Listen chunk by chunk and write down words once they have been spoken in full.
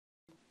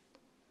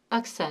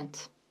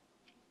Accent.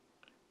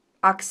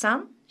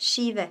 Aksan,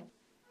 şive.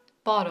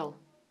 Bottle.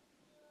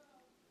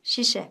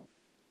 Şişe.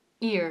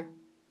 Ear.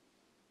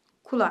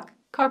 Kulak.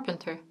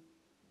 Carpenter.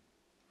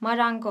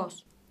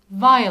 Marangoz.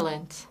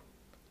 Violent.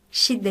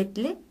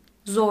 Şiddetli,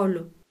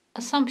 zorlu.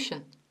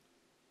 Assumption.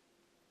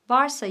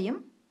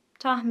 Varsayım,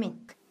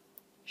 tahmin.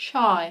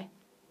 Shy.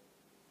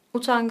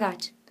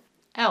 Utangaç.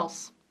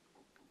 Else.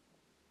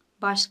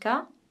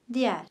 Başka,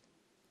 diğer.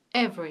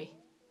 Every.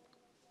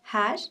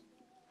 Her,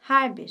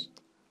 her bir.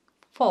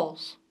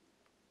 False.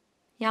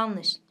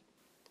 Yanlış.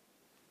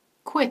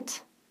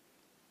 Quit.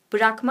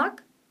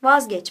 Bırakmak,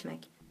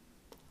 vazgeçmek.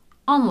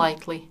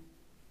 Unlikely.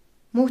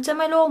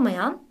 Muhtemel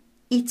olmayan,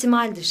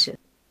 ihtimal dışı.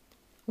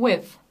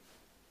 With.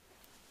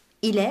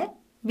 İle,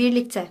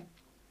 birlikte.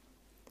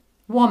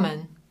 Woman.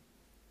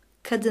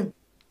 Kadın.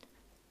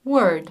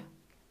 Word.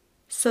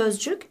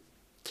 Sözcük,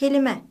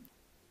 kelime.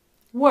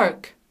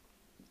 Work.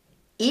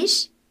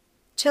 İş,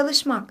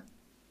 çalışmak.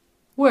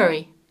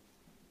 Worry.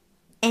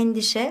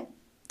 Endişe,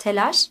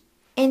 telaş,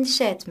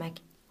 endişe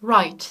etmek.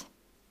 Write.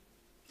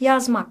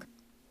 Yazmak.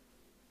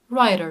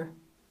 Writer.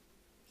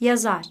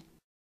 Yazar.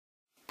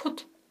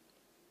 Put.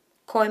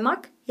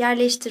 Koymak,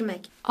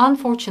 yerleştirmek.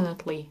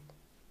 Unfortunately.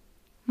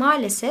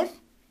 Maalesef,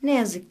 ne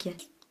yazık ki.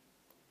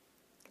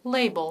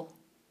 Label.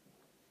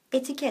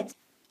 Etiket.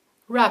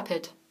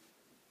 Rapid.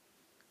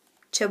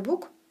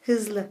 Çabuk,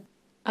 hızlı.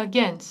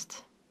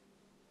 Against.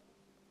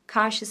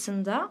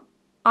 Karşısında,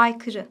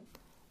 aykırı.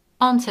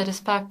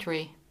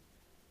 Unsatisfactory.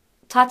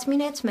 Tatmin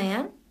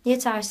etmeyen,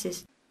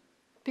 yetersiz.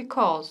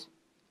 Because.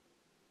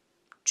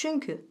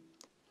 Çünkü.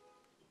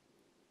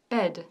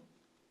 Bed.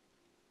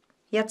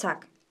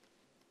 Yatak.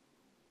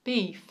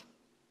 Beef.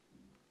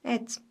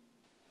 Et.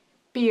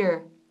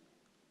 Beer.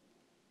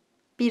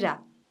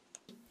 Bira.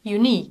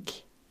 Unique.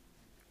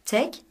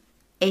 Tek,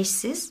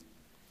 eşsiz,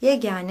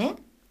 yegane,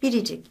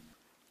 biricik.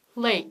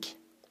 Lake.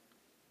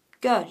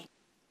 Göl.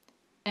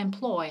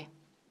 Employ.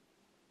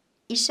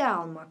 İşe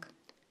almak.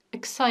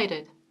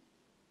 Excited.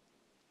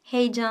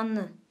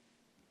 Heyecanlı.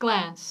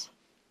 Glance.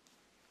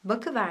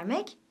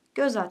 Bakıvermek,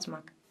 göz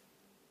atmak.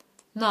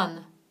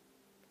 None.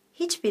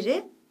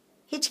 Hiçbiri,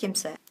 hiç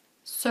kimse.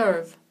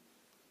 Serve.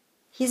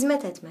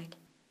 Hizmet etmek.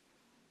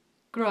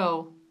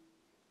 Grow.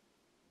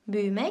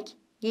 Büyümek,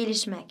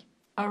 gelişmek.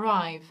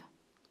 Arrive.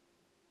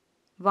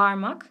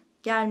 Varmak,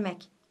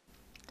 gelmek.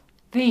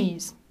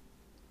 These.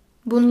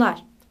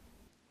 Bunlar.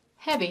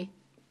 Heavy.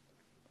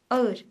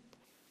 Ağır.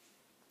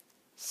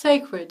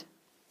 Sacred.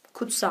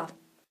 Kutsal.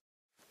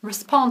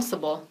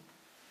 Responsible.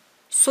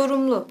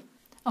 Sorumlu.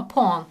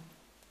 Upon.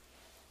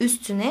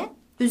 Üstüne,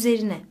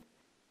 üzerine.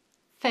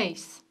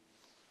 Face.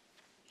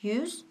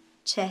 Yüz,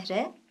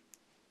 çehre.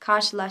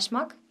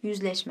 Karşılaşmak,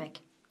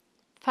 yüzleşmek.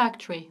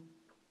 Factory.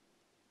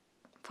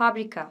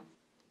 Fabrika.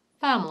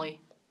 Family.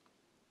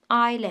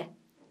 Aile.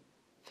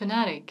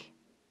 Fanatic.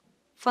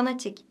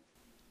 Fanatik.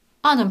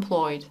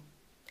 Unemployed.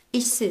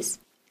 İşsiz.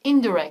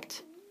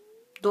 Indirect.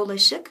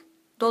 Dolaşık,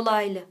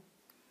 dolaylı.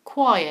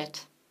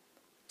 Quiet.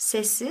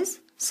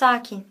 Sessiz,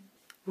 sakin.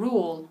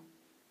 Rule.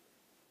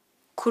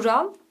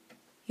 Kural,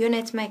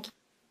 yönetmek.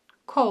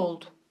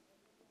 Cold.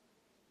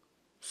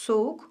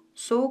 Soğuk,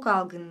 soğuk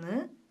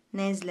algınlığı,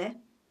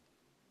 nezle.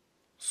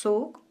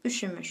 Soğuk,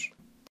 üşümüş.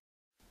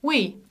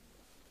 We.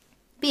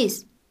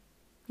 Biz.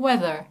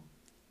 Weather.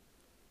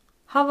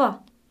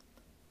 Hava.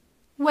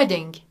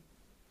 Wedding.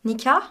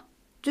 Nikah,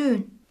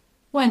 düğün.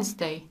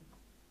 Wednesday.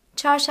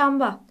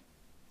 Çarşamba.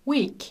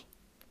 Week.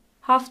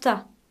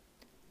 Hafta.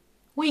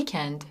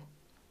 Weekend.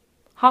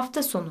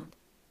 Hafta sonu.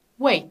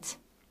 Weight.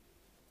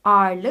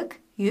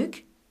 Ağırlık,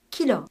 yük,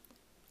 kilo.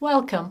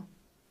 Welcome.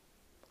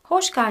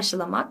 Hoş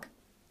karşılamak,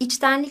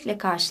 içtenlikle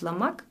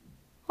karşılamak.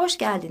 Hoş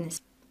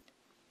geldiniz.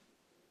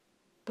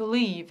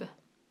 Believe.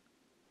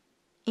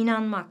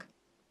 İnanmak.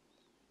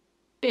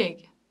 Big.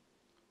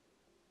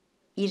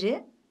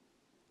 İri,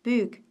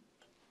 büyük.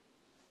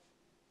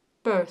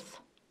 Birth.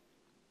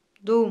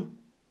 Doğum.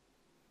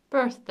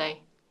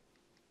 Birthday.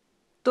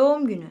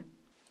 Doğum günü.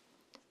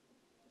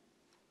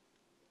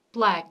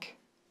 Black.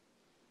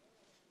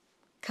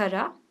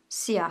 Kara,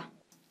 siyah.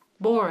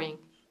 Boring.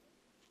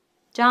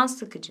 Can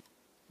sıkıcı.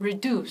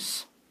 Reduce.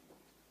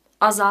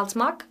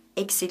 Azaltmak,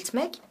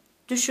 eksiltmek,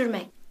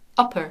 düşürmek.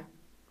 Upper.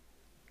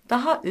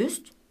 Daha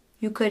üst,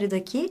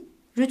 yukarıdaki,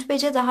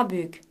 rütbece daha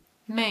büyük.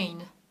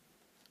 Main.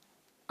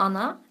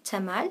 Ana,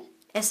 temel,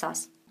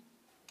 esas.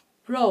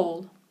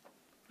 Role.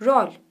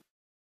 Rol.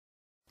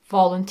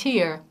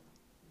 Volunteer.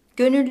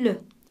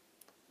 Gönüllü.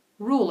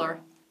 Ruler.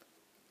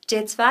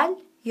 Cetvel,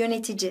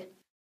 yönetici.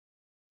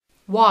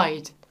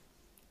 Wide.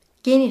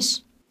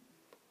 Geniş.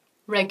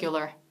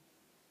 Regular.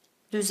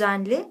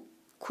 Düzenli,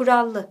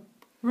 kurallı.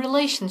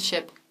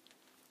 Relationship.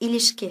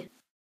 İlişki.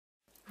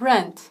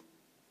 Rent.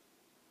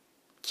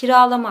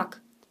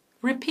 Kiralamak.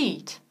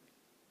 Repeat.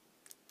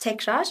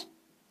 Tekrar,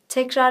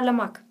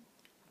 tekrarlamak.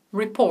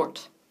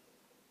 Report.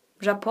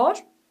 Rapor,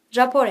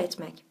 rapor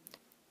etmek.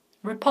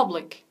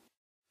 Republic.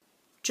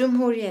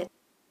 Cumhuriyet.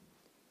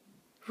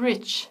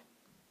 Rich.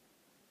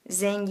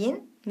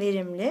 Zengin,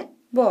 verimli,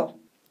 bol.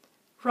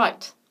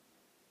 Right.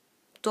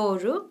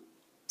 Doğru.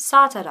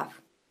 Sağ taraf.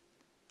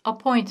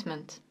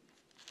 Appointment.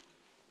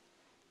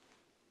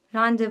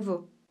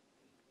 Randevu.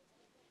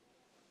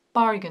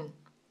 Bargain.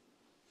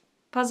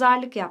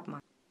 Pazarlık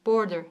yapmak.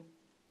 Border.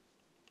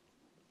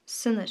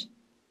 Sınır.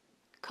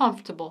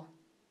 Comfortable.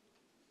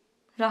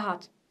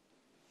 Rahat.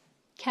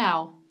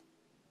 Cow.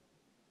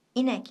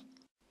 İnek.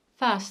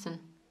 Fasten.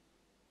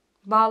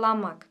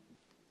 Bağlanmak.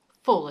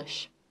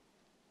 Foolish.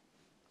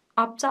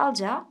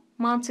 Aptalca,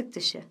 mantık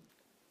dışı.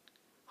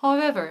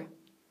 However.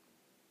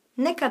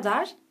 Ne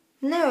kadar,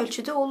 ne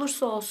ölçüde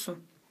olursa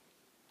olsun.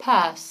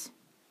 Pass.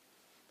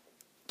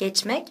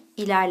 Geçmek,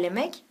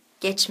 ilerlemek,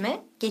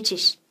 geçme,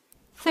 geçiş.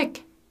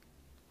 Thick.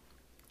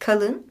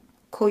 Kalın,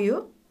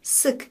 koyu,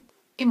 sık.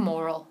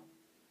 Immoral.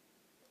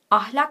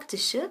 Ahlak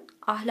dışı,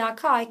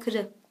 ahlaka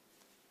aykırı.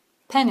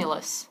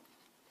 Penniless.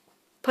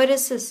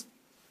 Parasız.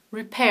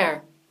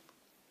 Repair.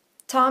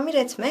 Tamir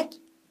etmek,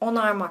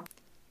 onarmak.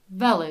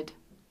 Valid.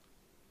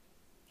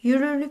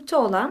 Yürürlükte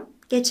olan,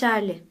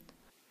 geçerli.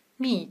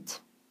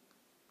 Meet.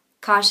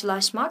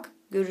 Karşılaşmak,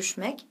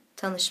 görüşmek,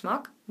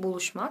 tanışmak,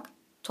 buluşmak,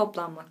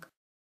 toplanmak.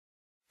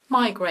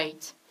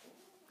 Migrate.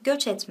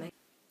 Göç etmek.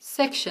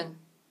 Section.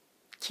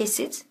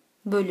 Kesit,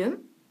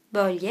 bölüm,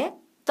 bölge,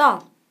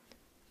 dal.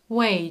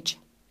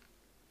 Wage.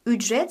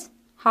 Ücret,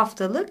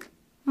 haftalık,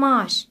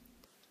 maaş.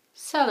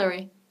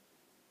 Salary.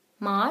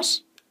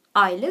 Maaş,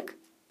 aylık,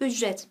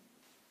 ücret.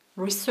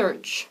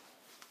 Research.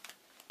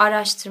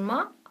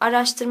 Araştırma,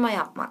 araştırma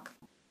yapmak.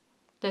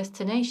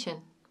 Destination.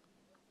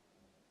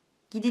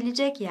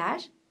 Gidilecek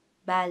yer,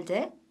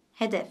 belde,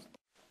 hedef.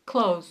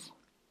 Close.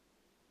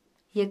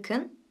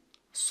 Yakın,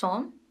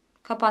 son,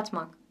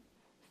 kapatmak.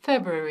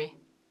 February.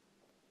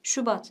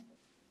 Şubat.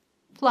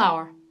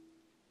 Flour.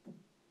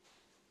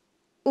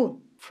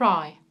 Un.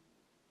 Fry.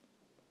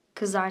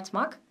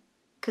 Kızartmak,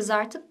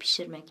 kızartıp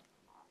pişirmek.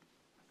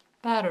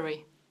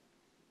 Battery.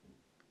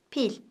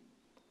 Pil.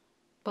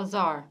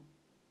 Bazaar.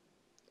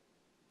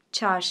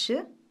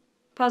 Çarşı,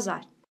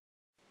 pazar.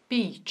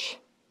 Beach.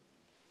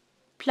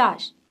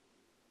 Plaj.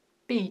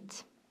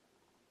 Beat.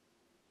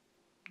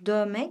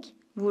 Dövmek,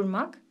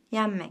 vurmak,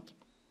 yenmek.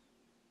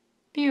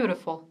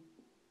 Beautiful.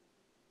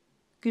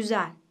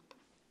 Güzel.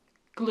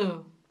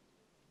 Glue.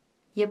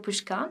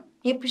 Yapışkan,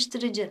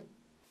 yapıştırıcı.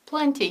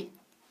 Plenty.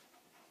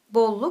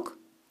 Bolluk,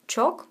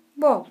 çok,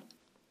 bol.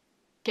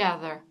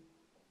 Gather.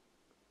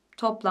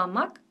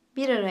 Toplanmak,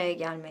 bir araya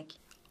gelmek.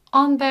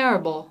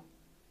 Unbearable.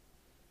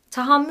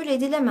 Tahammül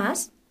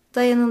edilemez,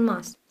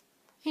 dayanılmaz.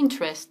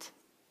 Interest.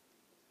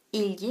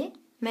 İlgi,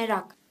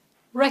 merak.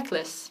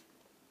 Reckless.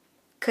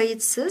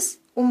 Kayıtsız,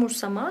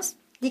 umursamaz,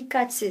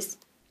 dikkatsiz.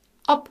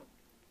 Up.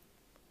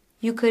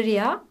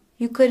 Yukarıya,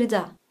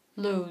 yukarıda.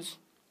 Lose.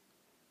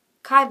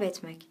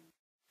 Kaybetmek.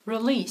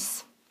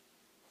 Release.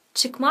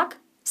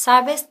 Çıkmak,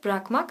 serbest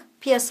bırakmak,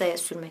 piyasaya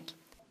sürmek.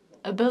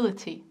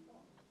 Ability.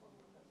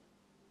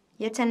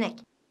 Yetenek.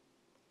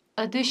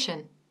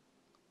 Addition.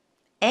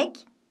 Ek,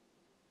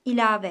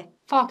 ilave.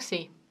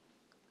 Foxy.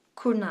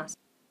 Kurnaz.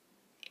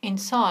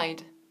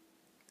 Inside.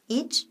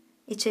 İç,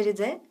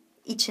 içeride,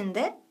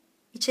 içinde,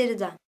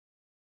 içeriden.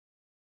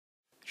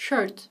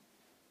 Shirt.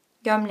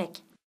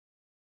 Gömlek.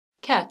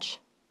 Catch.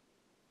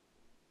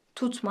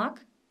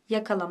 Tutmak,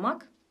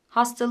 yakalamak,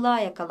 hastalığa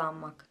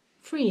yakalanmak.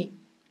 Free.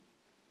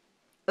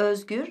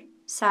 Özgür,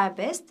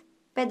 serbest,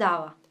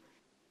 bedava.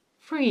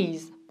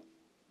 Freeze.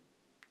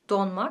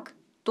 Donmak,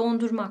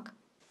 dondurmak.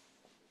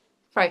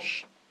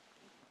 Fresh.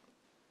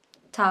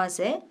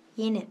 Taze,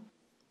 yeni.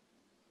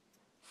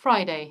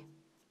 Friday.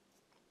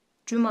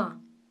 Cuma.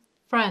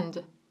 Friend.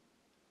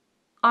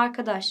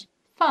 Arkadaş.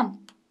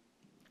 Fun.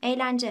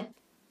 Eğlence.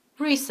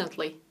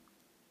 Recently.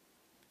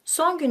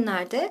 Son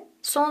günlerde,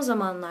 son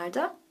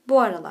zamanlarda, bu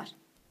aralar.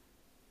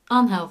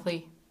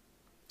 Unhealthy.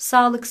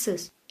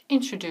 Sağlıksız.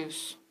 Introduce.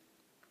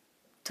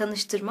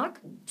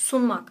 Tanıştırmak,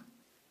 sunmak.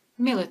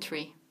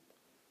 Military.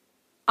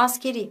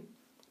 Askeri.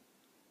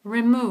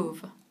 Remove.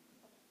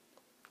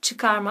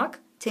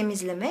 Çıkarmak,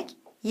 temizlemek,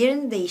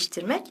 yerini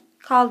değiştirmek,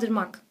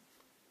 kaldırmak.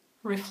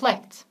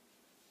 Reflect.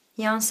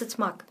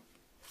 Yansıtmak.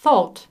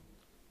 Thought.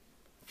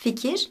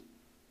 Fikir,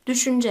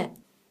 düşünce.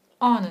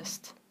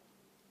 Honest.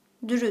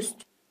 Dürüst.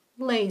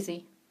 Lazy.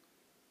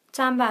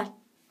 Tembel.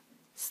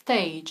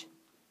 Stage.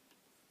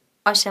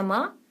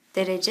 Aşama,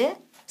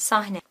 derece,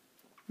 sahne.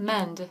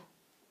 Mend.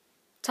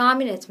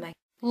 Tamir etmek.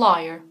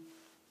 Liar.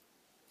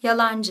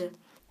 Yalancı.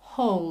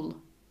 Whole.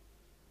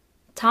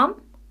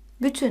 Tam,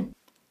 bütün.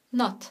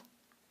 Nut.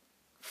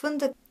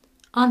 Fındık.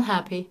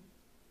 Unhappy.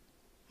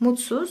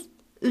 Mutsuz,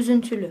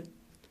 üzüntülü.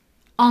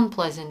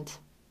 Unpleasant.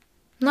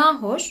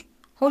 Nahoş,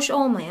 hoş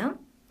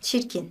olmayan,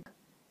 çirkin.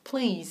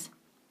 Please.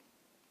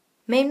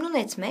 Memnun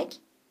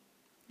etmek,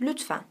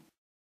 lütfen.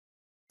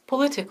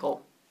 Political.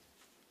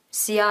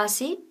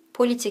 Siyasi,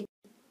 politik.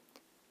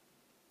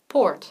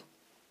 Port.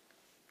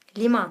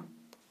 Liman.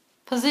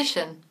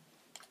 Position.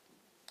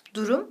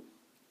 Durum,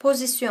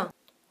 pozisyon.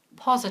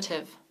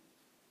 Positive.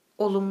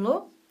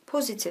 Olumlu,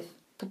 pozitif.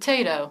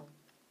 Potato.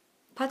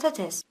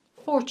 Patates.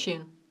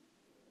 Fortune.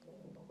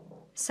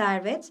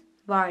 Servet,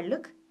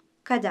 varlık,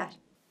 kader.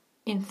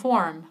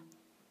 Inform.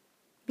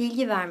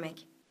 bilgi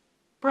vermek.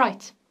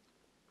 Bright.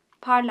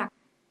 Parlak.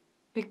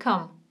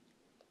 Become.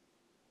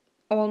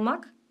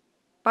 Olmak,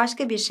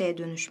 başka bir şeye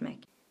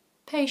dönüşmek.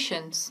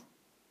 Patience.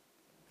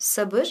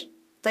 Sabır,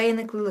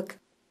 dayanıklılık.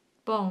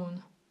 Bone.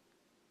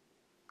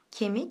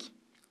 Kemik,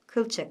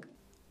 kılçık.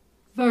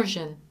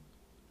 Version.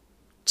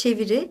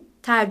 Çeviri,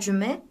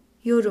 tercüme,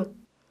 yorum.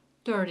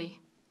 Dirty.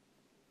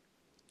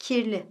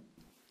 Kirli.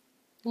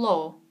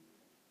 Law.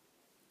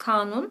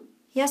 Kanun,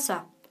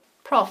 yasa.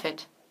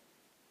 Profit.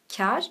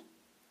 Kar,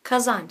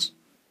 kazanç.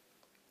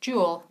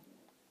 Jewel.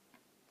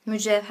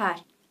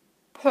 Mücevher.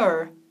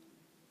 Per.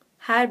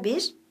 Her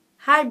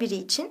biri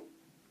için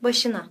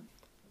başına.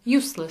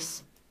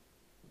 Useless.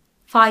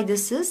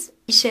 Faydasız,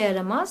 işe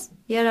yaramaz,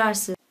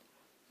 yararsız.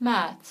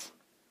 Maths.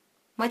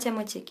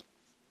 Matematik.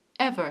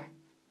 Ever.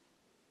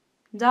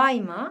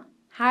 Daima,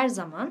 her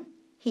zaman,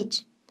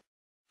 hiç.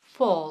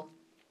 Fall.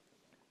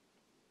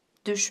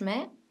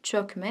 Düşme,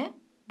 çökme,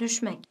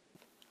 düşmek.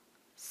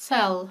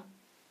 Sell.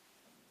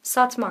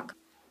 Satmak.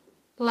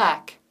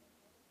 Lack.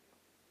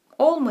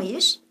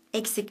 Olmayış,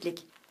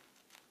 eksiklik.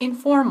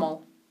 Informal.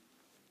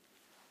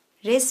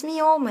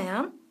 Resmi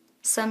olmayan,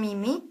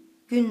 samimi,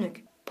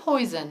 günlük.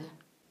 Poison.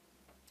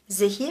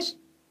 Zehir,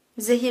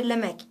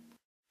 zehirlemek.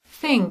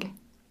 Thing.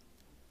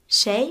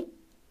 Şey,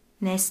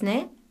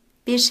 nesne,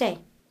 bir şey.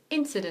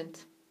 Incident.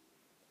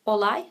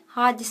 Olay,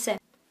 hadise.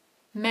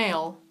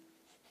 Mail.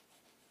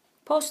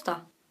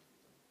 Posta.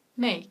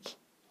 Make.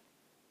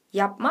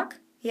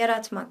 Yapmak,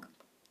 yaratmak.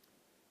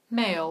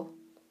 Male.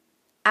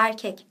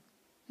 Erkek.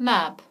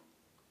 Map.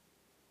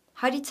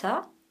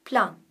 Harita,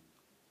 plan.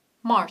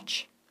 March.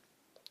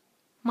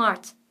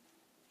 Mart.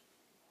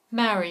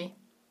 Marry.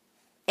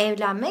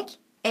 Evlenmek,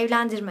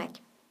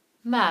 evlendirmek.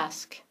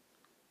 Mask.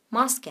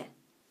 Maske.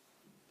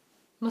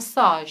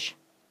 Massage.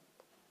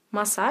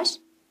 Masaj,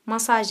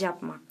 masaj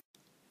yapmak.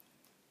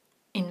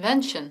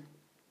 Invention.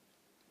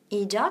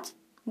 İcat,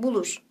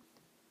 buluş.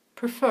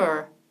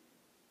 Prefer.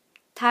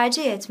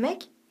 Tercih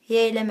etmek,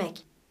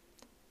 yeğlemek.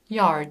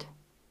 Yard.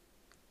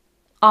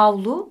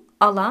 Avlu,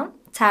 alan,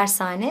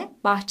 tersane,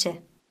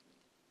 bahçe.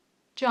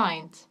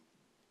 Giant.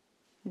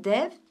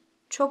 Dev,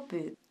 çok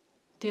büyük.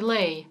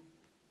 Delay.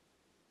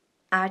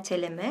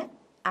 Erteleme,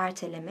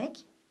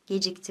 ertelemek,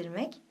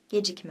 geciktirmek,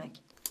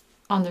 gecikmek.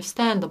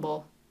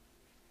 Understandable.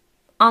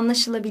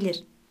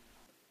 Anlaşılabilir.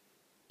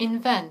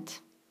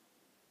 Invent.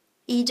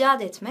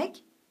 İcat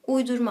etmek,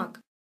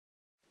 uydurmak.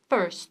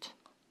 First.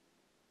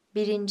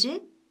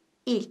 Birinci,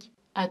 ilk.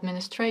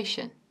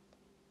 Administration.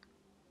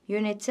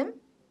 Yönetim,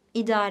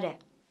 idare.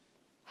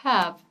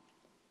 Have.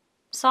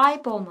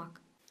 Sahip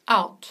olmak.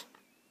 Out.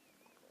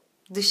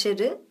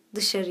 Dışarı,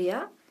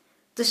 dışarıya,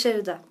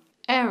 dışarıda.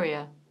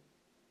 Area.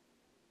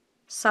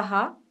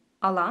 Saha,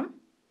 alan,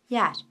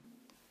 yer.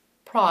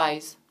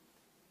 Prize.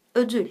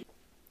 Ödül.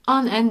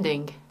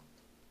 Unending.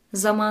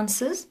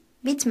 Zamansız,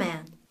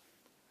 bitmeyen.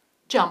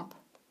 Jump.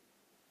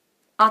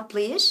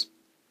 Atlayış,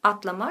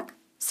 atlamak,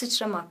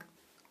 sıçramak.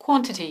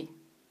 Quantity.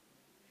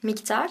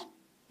 Miktar,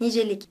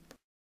 nicelik.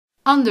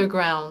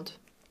 Underground.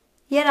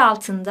 Yer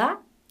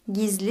altında,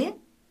 gizli,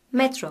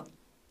 metro.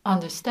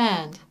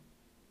 Understand.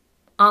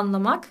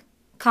 Anlamak,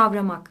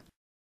 kavramak.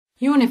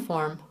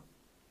 Uniform.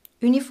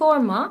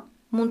 Üniforma,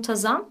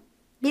 muntazam,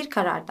 bir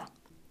kararda.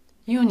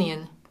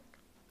 Union.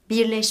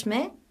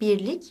 Birleşme,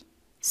 birlik,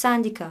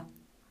 sendika.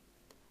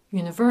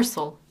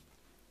 Universal.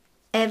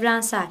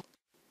 Evrensel.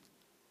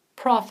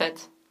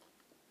 Prophet.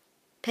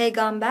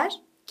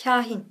 Peygamber,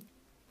 kahin.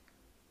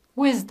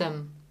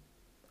 Wisdom.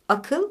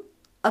 Akıl,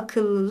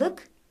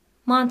 akıllılık,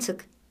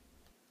 mantık.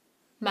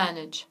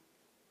 Manage.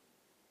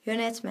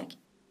 Yönetmek.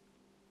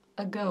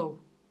 Ago.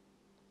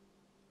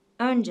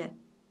 Önce.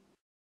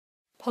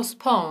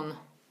 Postpone.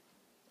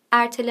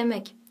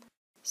 Ertelemek.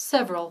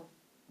 Several.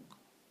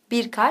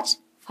 Birkaç,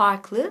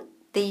 farklı,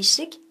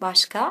 değişik,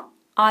 başka,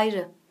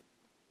 ayrı.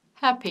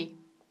 Happy.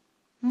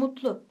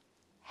 Mutlu.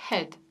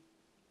 Head.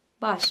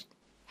 Baş.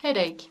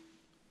 Headache.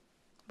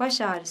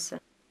 Baş ağrısı.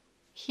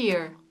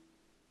 Hear.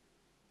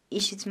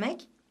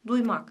 İşitmek,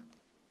 duymak.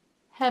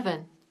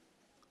 Heaven.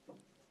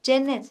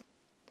 Cennet.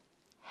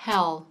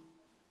 Hell.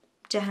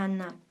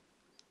 Cehennem.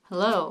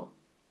 Hello.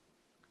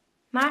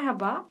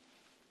 Merhaba.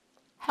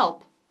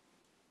 Help.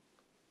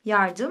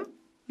 Yardım,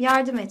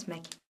 yardım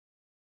etmek.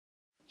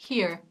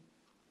 Here.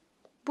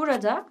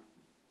 Burada,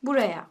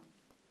 buraya.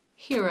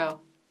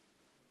 Hero.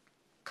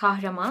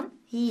 Kahraman,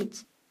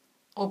 yiğit.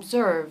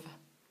 Observe.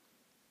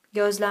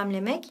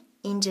 Gözlemlemek,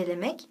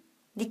 incelemek,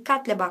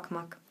 dikkatle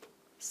bakmak.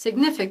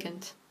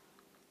 Significant.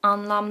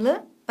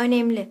 Anlamlı,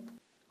 önemli.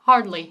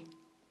 Hardly.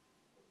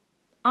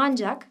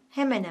 Ancak,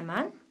 hemen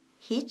hemen,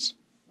 hiç,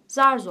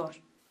 zar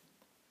zor.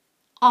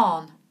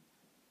 On.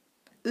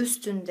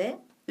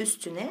 Üstünde,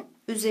 üstüne,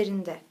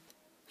 üzerinde.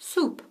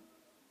 Soup.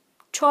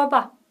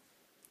 Çorba.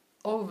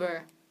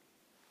 Over.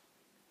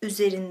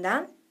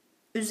 Üzerinden,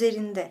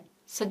 üzerinde.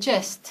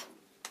 Suggest.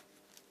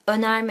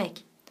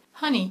 Önermek.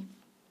 Honey.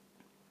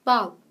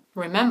 Bal.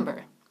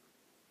 Remember.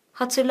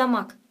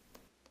 Hatırlamak.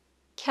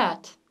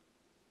 Cat.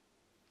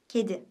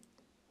 Kedi.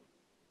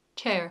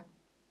 Chair.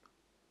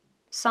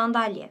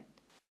 Sandalye.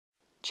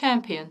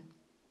 Champion.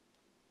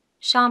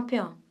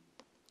 Şampiyon.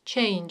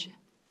 Change.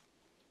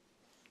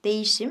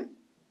 Değişim,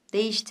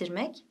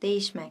 değiştirmek,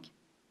 değişmek.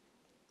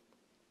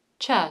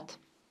 Chat.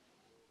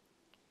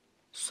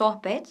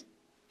 Sohbet,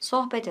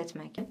 sohbet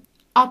etmek.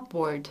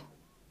 Upward.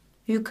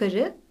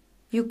 Yukarı,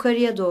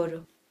 yukarıya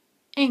doğru.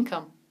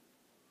 Income.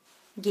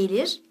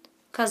 Gelir,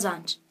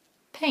 kazanç.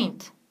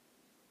 Paint.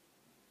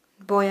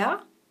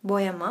 Boya,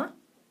 boyama,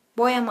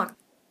 boyamak.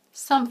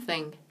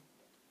 Something.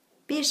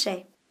 Bir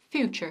şey,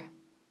 Future.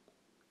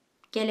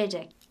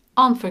 gelecek.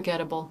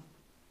 Unforgettable.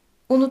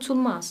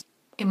 Unutulmaz,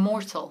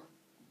 Immortal.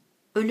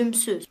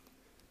 ölümsüz.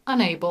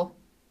 Unable.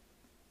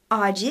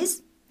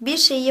 Aciz, bir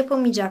şey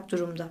yapamayacak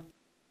durumda.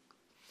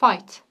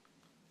 Fight.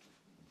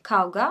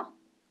 Kavga,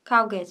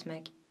 kavga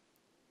etmek.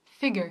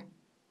 Figure.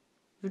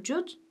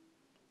 Vücut,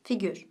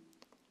 figür.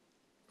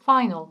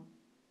 Final.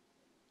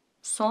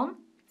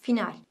 Son,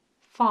 final.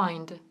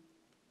 Find.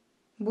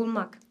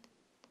 Bulmak.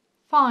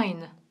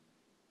 Fine.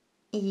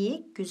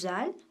 İyi,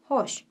 güzel,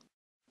 hoş.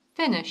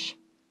 Finish.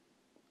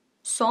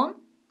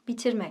 Son,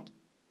 bitirmek.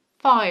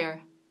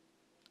 Fire.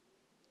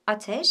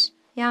 Ateş,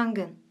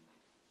 yangın.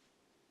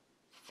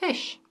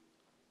 Fish.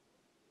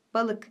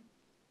 Balık.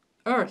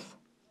 Earth.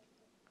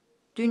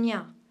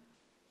 Dünya.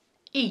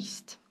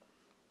 East.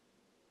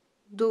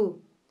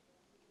 Doğu.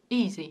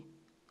 Easy.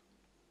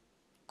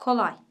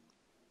 Kolay.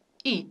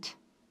 Eat.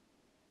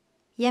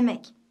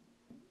 Yemek.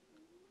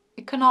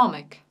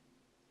 Economic.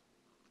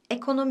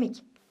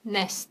 Ekonomik.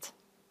 Nest.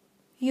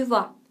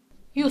 Yuva.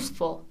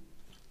 Useful.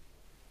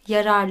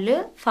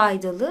 Yararlı,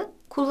 faydalı,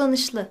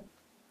 kullanışlı.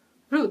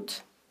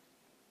 Root.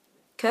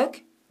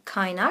 Kök,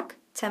 kaynak,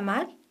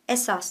 temel,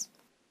 esas.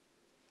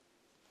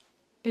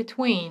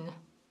 Between.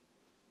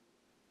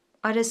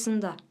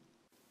 Arasında.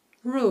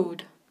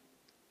 Rude.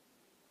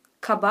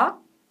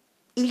 Kaba,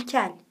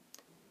 ilkel.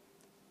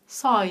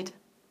 Side.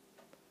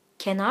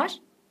 Kenar,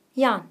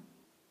 yan.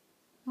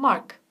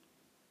 Mark.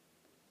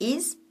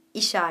 İz,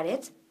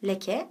 işaret,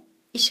 leke,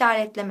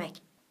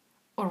 işaretlemek.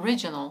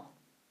 Original.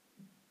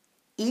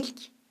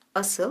 İlk,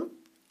 asıl,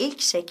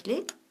 ilk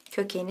şekli,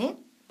 kökeni,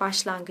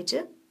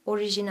 başlangıcı,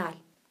 orijinal.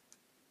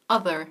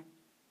 Other.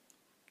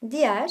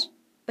 Diğer,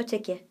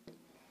 öteki.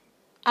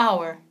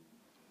 Our.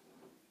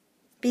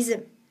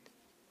 Bizim.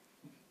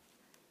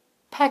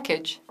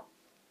 Package.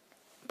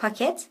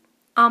 Paket,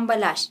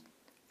 ambalaj.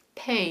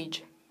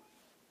 Page.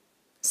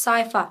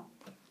 Sayfa.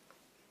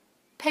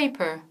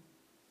 Paper.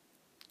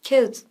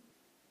 Kağıt.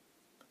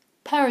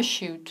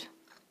 Parachute.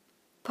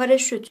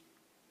 Paraşüt.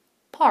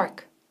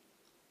 Park.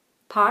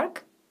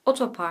 Park,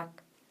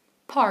 otopark.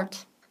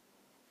 Part.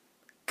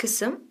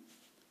 Kısım,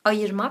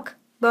 ayırmak,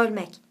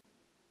 bölmek.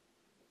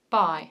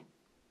 Buy.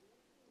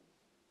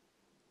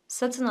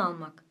 Satın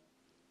almak.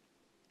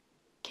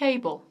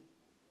 Cable.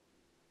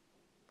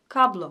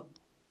 Kablo.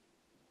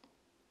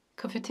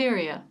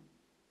 Cafeteria.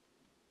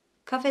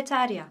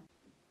 Kafeterya.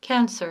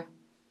 Cancer.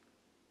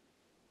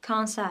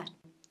 Kanser.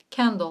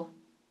 Candle.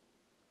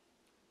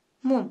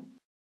 Mum.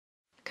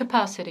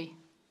 Capacity.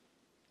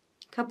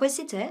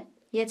 Kapasite,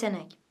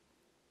 yetenek.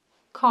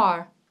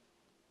 Car.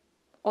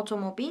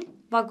 Otomobil,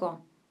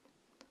 vagon.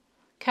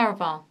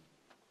 Caravan.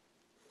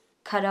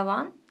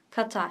 Karavan,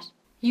 Katar.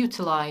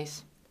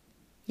 Utilize.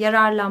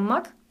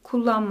 Yararlanmak,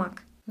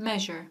 kullanmak.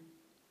 Measure.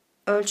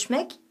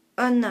 Ölçmek,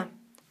 önlem.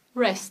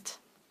 Rest.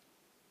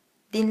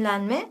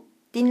 Dinlenme,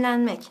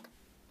 dinlenmek.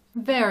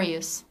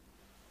 Various.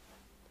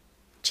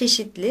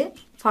 Çeşitli,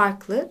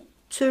 farklı,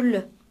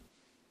 türlü.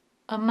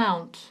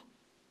 Amount.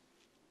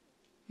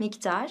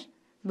 Miktar,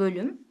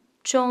 bölüm,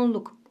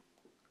 çoğunluk.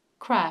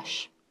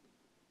 Crash.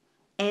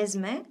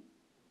 Ezme,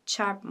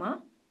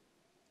 çarpma,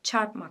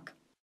 çarpmak.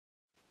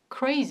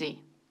 Crazy.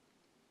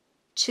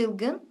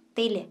 Çılgın,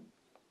 deli.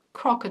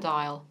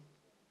 Crocodile.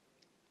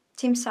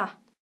 Timsah.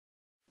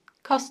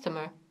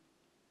 Customer.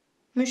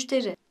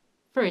 Müşteri.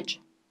 Fridge.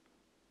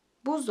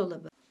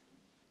 Buzdolabı.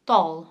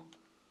 Doll.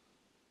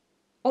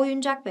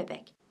 Oyuncak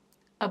bebek.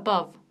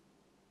 Above.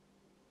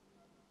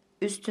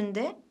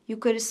 Üstünde,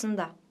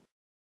 yukarısında.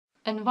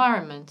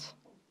 Environment.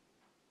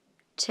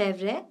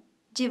 Çevre,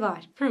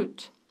 civar.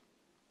 Fruit.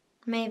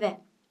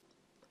 Meyve.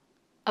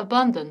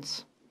 Abundance.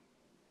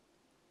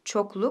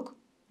 Çokluk,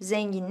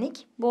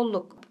 zenginlik,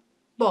 bolluk.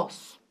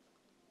 Boss.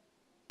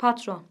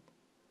 Patron.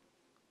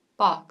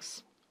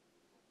 Box.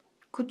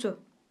 Kutu.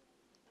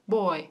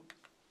 Boy.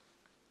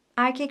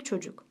 Erkek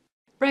çocuk.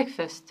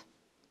 Breakfast.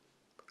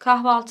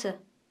 Kahvaltı.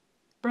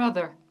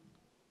 Brother.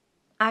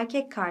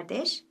 Erkek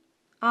kardeş.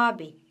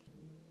 Abi.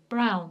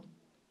 Brown.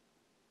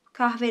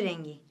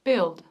 Kahverengi.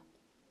 Build.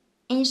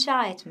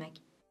 İnşa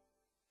etmek.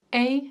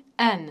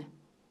 A-N.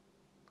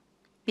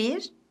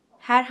 Bir,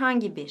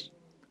 herhangi bir.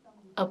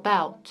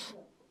 About.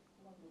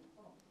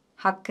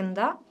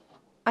 Hakkında,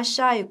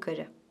 aşağı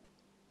yukarı.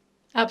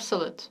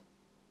 Absolute.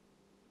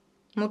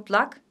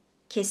 Mutlak,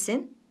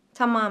 kesin,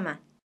 tamamen.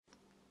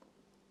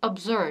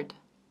 Absurd.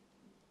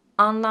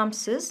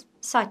 Anlamsız,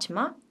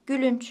 saçma,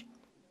 gülünç.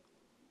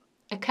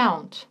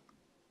 Account.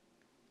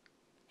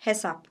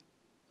 Hesap.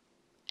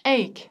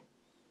 Ache.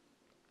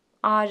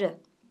 Ağrı.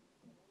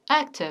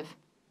 Active.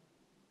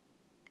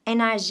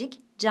 enerjik,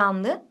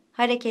 canlı,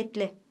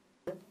 hareketli.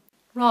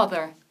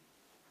 Rather.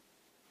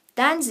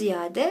 Den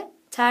ziyade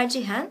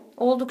tercihen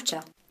oldukça.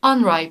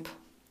 Unripe.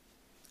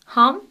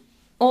 Ham,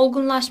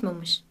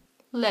 olgunlaşmamış.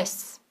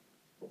 Less.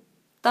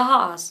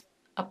 Daha az.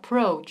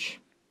 Approach.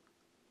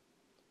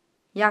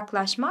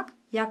 Yaklaşmak,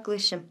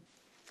 yaklaşım.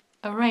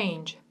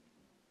 Arrange.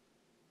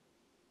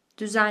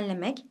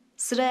 Düzenlemek,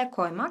 sıraya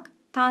koymak,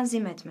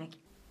 tanzim etmek.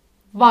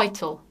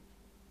 Vital.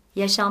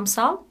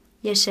 Yaşamsal,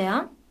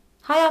 yaşayan,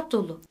 hayat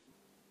dolu.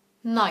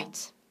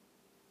 Night.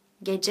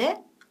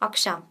 Gece,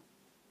 akşam.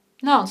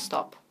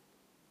 Non-stop.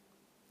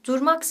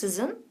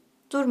 Durmaksızın,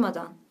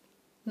 durmadan.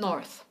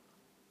 North.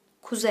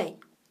 Kuzey.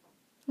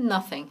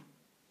 Nothing.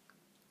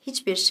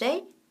 Hiçbir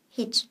şey,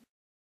 hiç.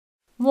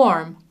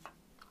 Warm.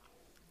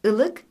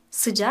 Ilık,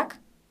 sıcak,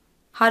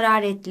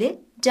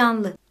 hararetli,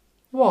 canlı.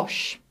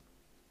 Wash.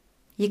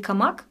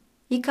 Yıkamak,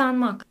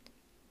 yıkanmak.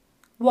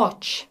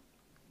 Watch.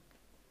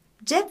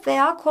 Cep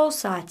veya kol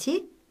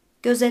saati,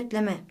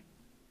 gözetleme.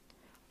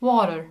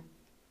 Water.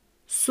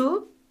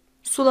 Su,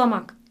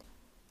 sulamak.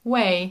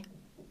 Way.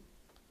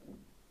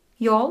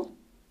 Yol,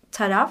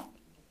 taraf,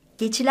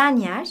 geçilen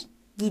yer,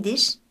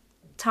 gidiş,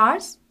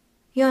 tarz,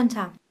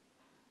 yöntem.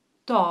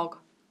 Dog.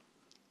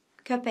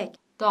 Köpek,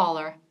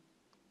 Dollar.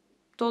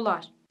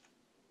 dolar,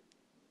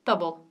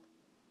 Double.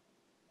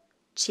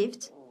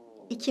 çift,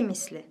 iki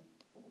misli.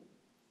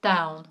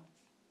 Down.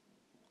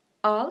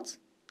 Alt,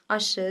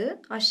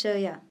 aşağı,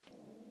 aşağıya.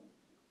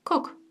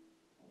 Cook.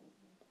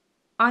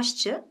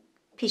 Aşçı,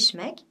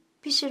 pişmek,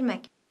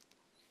 pişirmek.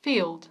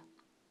 Field.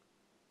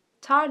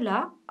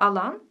 Tarla,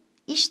 alan,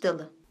 iş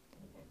dalı.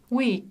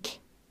 Weak.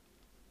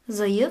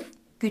 Zayıf,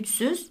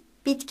 güçsüz,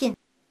 bitkin.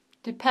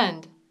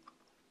 Depend.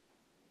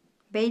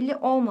 Belli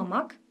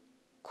olmamak,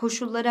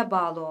 koşullara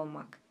bağlı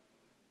olmak.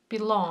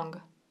 Belong.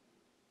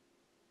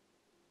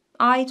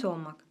 Ait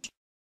olmak.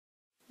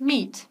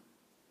 Meat.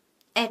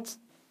 Et,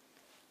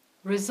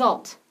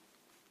 Result.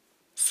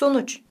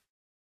 sonuç.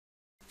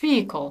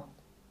 Vehicle.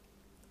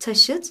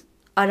 Taşıt,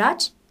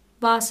 araç,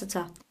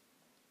 vasıta.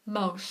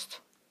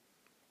 Most.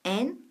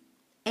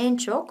 En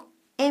çok,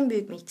 en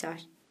büyük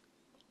miktar.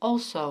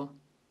 Also.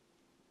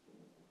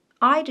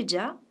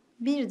 Ayrıca,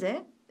 bir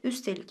de,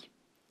 üstelik.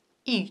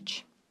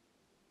 Each.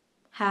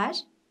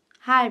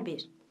 Her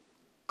bir.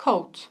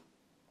 Coat.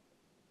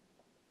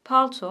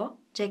 Palto,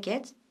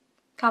 ceket,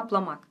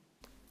 kaplamak.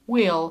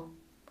 Wheel.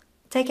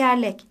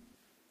 Tekerlek,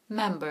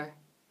 Member.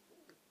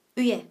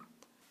 üye.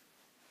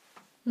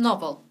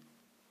 Novel.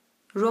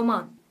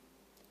 Roman,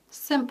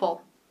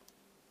 Simple.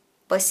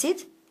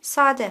 basit,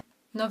 sade.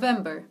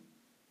 November.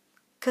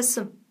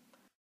 Kasım.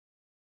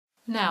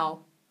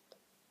 Now.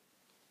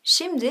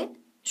 Şimdi,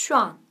 şu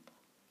an.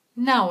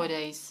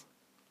 Nowadays.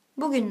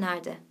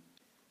 Bugünlerde.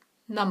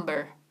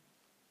 Number.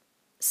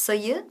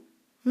 Sayı,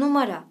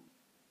 numara.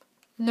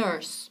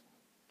 Nurse.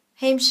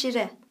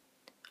 Hemşire,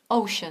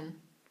 Ocean.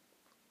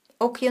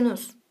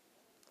 okyanus.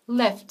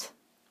 Left.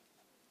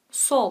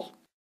 Sol,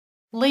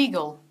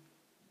 Legal.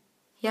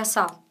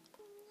 yasal.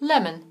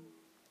 Lemon.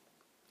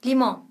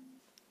 Limon,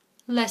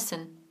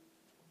 Lesson.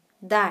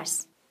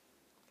 ders.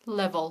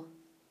 Level.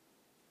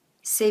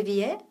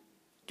 Seviye,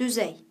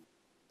 düzey.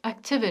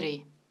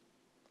 Activity.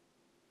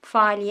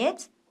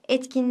 Faaliyet,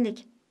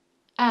 etkinlik.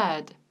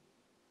 Add.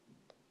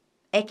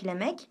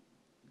 Eklemek,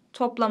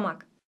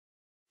 toplamak.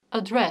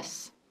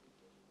 Address.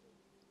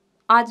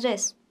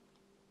 Adres,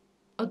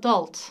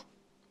 Adult.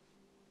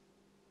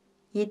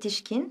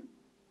 yetişkin,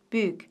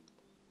 büyük.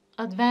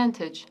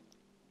 Advantage.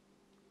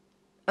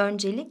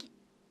 Öncelik,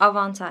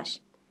 avantaj.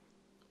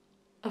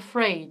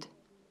 Afraid.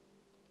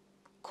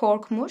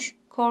 Korkmuş,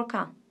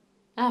 korkan.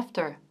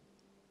 After.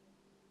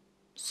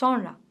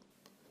 Sonra.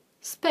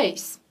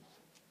 Space.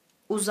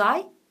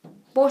 Uzay,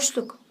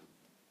 boşluk.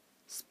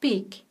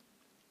 Speak.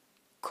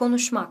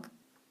 Konuşmak.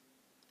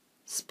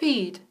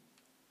 Speed.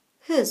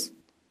 Hız.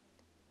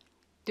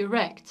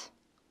 Direct.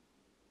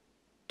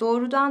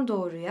 Doğrudan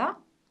doğruya,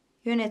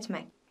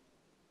 yönetmek.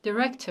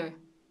 Director.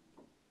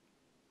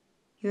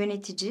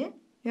 Yönetici,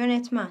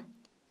 yönetmen.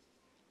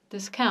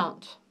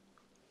 Discount.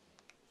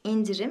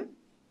 İndirim,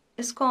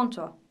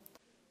 iskonto.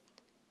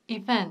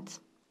 Event.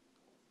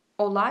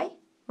 Olay,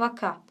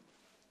 vaka.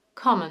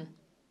 Common.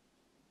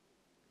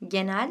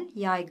 Genel,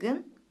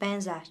 yaygın,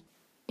 benzer.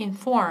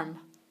 Inform.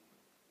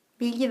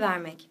 Bilgi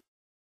vermek.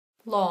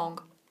 Long.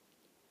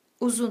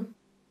 Uzun.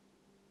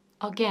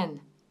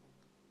 Again.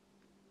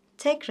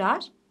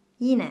 Tekrar,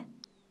 yine.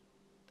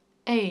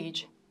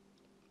 Age.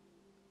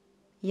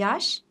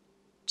 Yaş,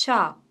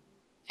 çağ.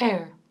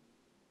 Air.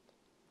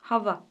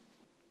 Hava.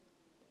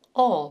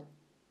 All.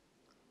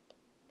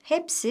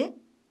 Hepsi,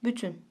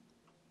 bütün.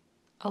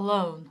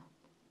 Alone.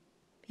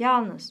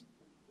 Yalnız.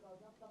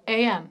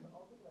 AM.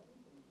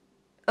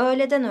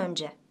 Öğleden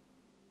önce.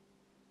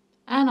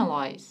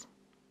 Analyze.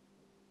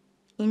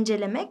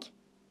 İncelemek,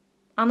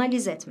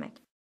 analiz etmek.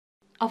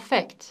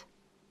 Affect.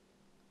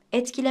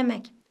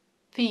 Etkilemek.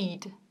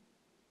 Feed.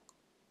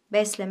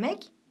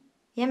 Beslemek,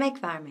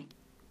 yemek vermek.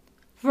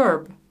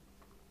 Verb.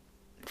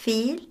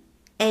 Fiil,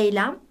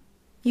 eylem,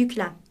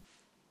 yüklem.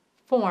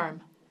 Form.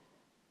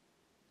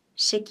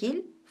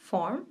 Şekil,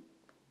 form,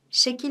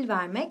 şekil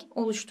vermek,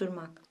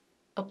 oluşturmak.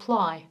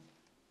 Apply.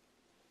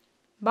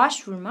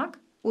 Başvurmak,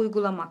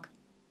 uygulamak.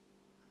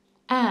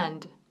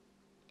 And.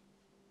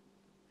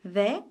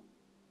 Ve,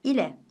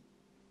 ile.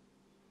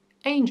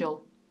 Angel.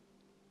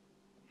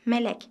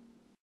 Melek.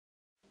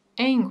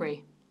 Angry.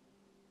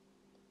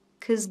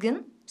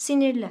 Kızgın,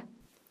 sinirli.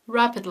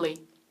 Rapidly.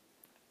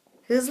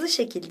 Hızlı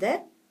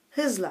şekilde,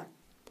 hızla.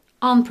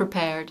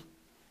 Unprepared.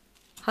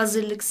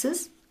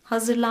 Hazırlıksız,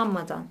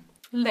 hazırlanmadan.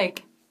 Leg.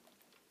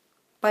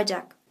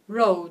 Bacak.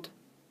 Road.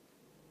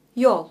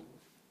 Yol.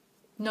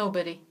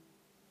 Nobody.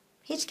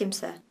 Hiç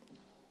kimse.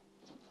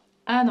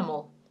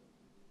 Animal.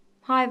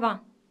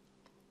 Hayvan.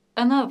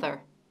 Another.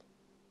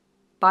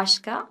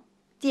 Başka,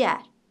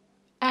 diğer.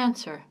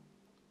 Answer.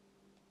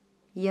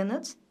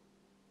 Yanıt,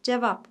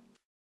 cevap.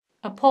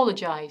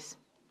 Apologize.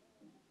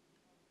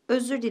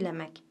 Özür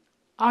dilemek.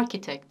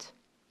 Architect.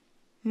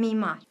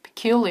 Mimar.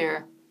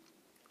 Peculiar.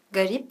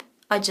 Garip,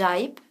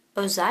 acayip,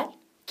 özel,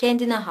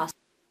 kendine has.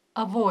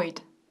 Avoid.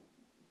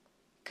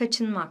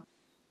 Kaçınmak.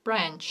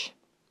 Branch.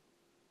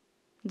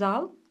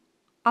 Dal,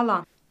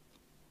 alan.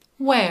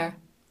 Wear.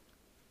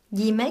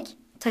 Giymek,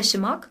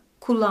 taşımak,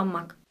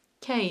 kullanmak.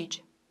 Cage.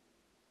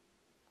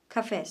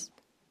 Kafes.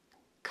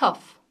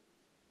 Cuff.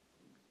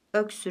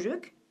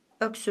 Öksürük,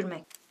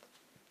 öksürmek.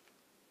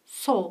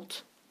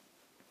 Salt.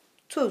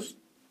 Tuz.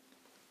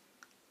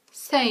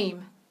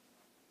 Same.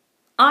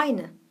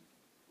 Aynı.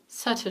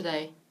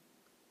 Saturday.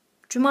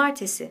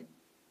 Cumartesi.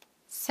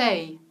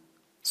 Say.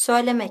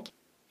 Söylemek.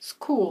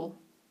 School.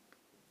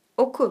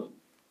 Okul.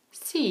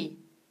 Sea.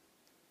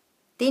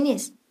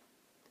 Deniz.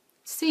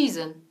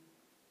 Season.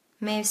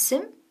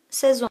 Mevsim,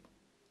 sezon.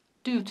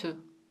 Due to.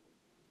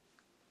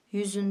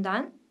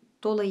 Yüzünden,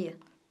 dolayı.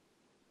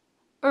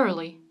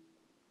 Early.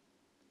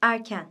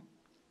 Erken.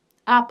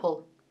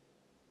 Apple.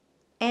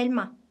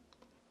 Elma.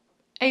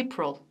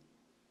 April.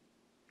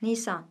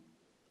 Nisan.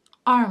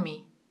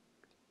 Army.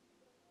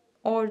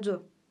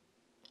 Ordu.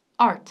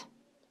 Art.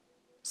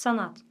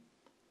 Sanat.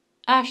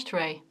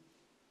 Ashtray.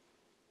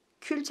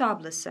 Kül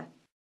tablası.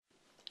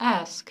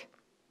 Ask.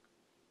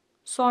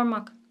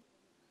 Sormak.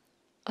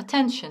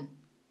 Attention.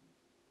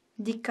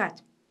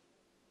 Dikkat.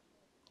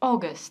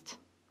 August.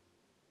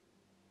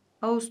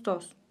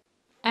 Ağustos.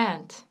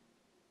 Aunt.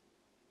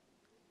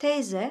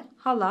 Teyze,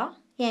 hala,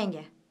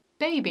 yenge.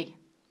 Baby.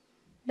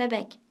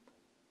 Bebek.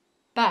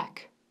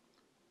 Back.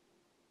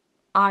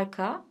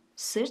 Arka,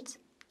 sırt,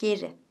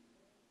 geri.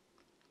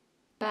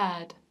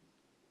 Bad.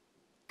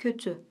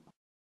 Kötü.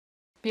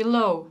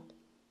 Below.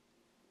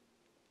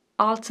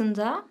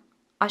 Altında,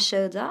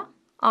 aşağıda,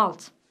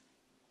 alt.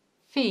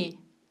 Fee.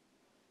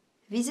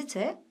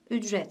 Vizite,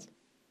 ücret.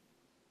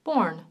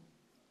 Born.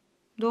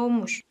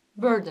 Doğmuş.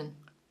 Burden.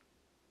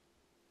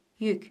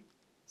 Yük.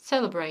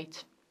 Celebrate.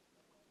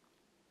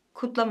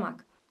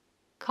 Kutlamak.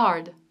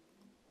 Card.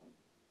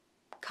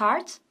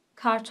 Kart,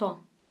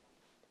 karton.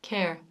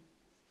 Care.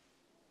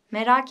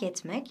 Merak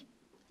etmek,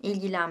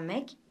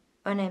 ilgilenmek,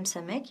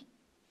 önemsemek.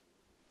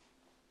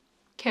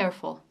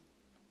 Careful.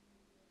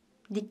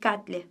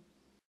 Dikkatli.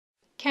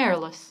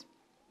 Careless.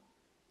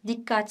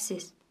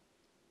 Dikkatsiz.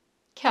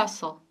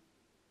 Castle.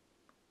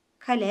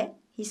 Kale,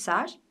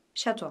 hisar,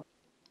 şato.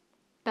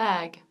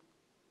 Bag.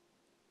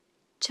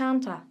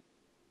 Çanta.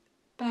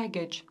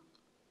 Baggage.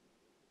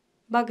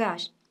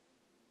 Bagaj.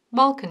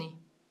 Balcony.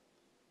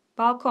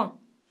 Balkon.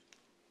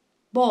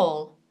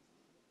 Ball.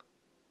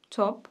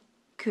 Top,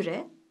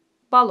 küre,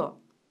 balo.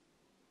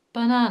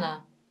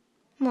 Banana.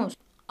 Muz.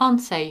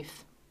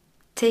 Unsafe.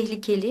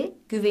 Tehlikeli,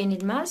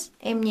 güvenilmez,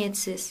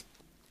 emniyetsiz.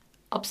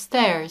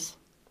 Upstairs.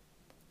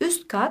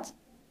 Üst kat,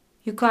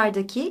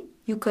 yukarıdaki,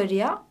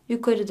 yukarıya,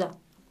 yukarıda.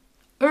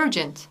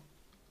 Urgent.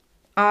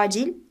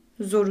 Acil,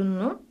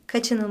 zorunlu,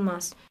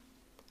 kaçınılmaz.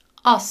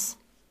 Us.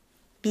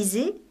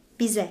 Bizi,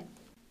 bize.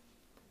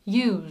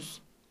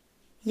 Use.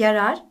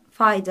 Yarar,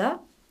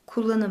 fayda,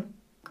 kullanım.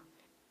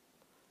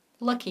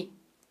 Lucky.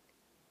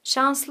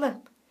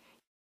 Şanslı.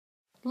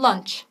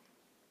 Lunch.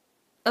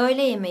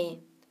 Öğle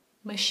yemeği.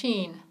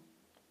 Machine.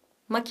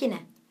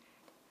 Makine.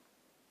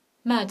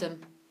 Madam.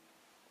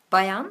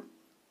 Bayan,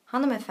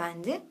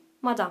 hanımefendi,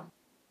 madam.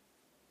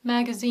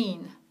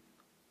 Magazine.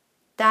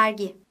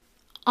 Dergi.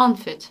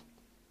 Unfit.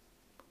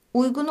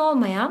 Uygun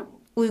olmayan,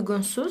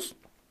 uygunsuz,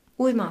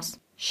 uymaz.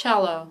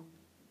 Shallow.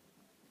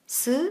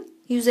 Sığ,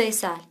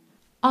 yüzeysel.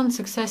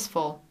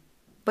 Unsuccessful.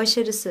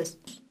 Başarısız.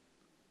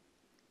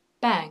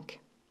 Bank.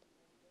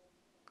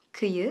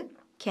 Kıyı,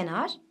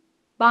 kenar,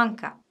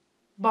 banka.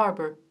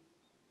 Barber.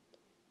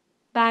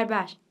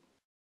 Berber.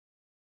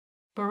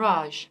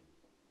 Barrage.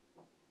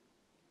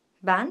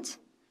 Bent,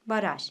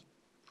 baraj.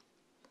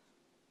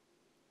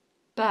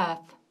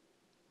 Bath.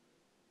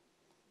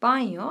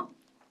 Banyo,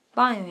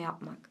 banyo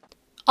yapmak.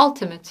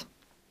 Ultimate.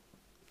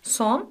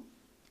 Son,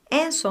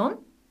 en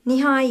son,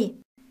 nihai.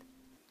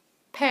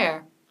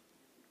 Pair.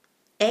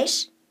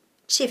 Eş,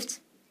 çift.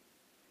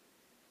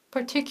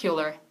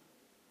 Particular.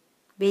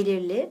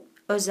 Belirli,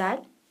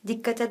 özel,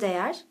 dikkate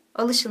değer,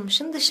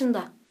 alışılmışın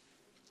dışında.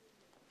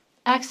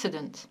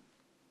 Accident.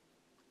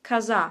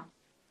 Kaza.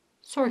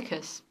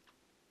 Circus.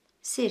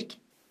 sirk,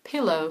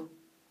 Pillow.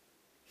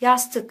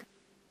 yastık,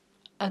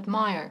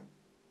 Admire.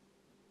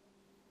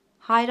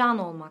 hayran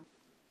olmak,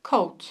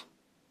 Coat.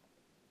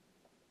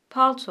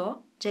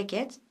 palto,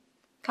 ceket,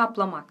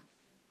 kaplamak,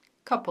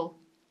 Couple.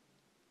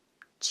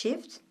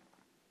 çift,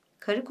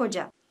 karı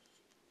koca,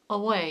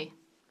 Away.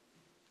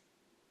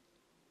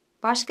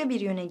 başka bir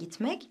yöne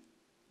gitmek,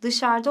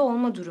 dışarıda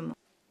olma durumu,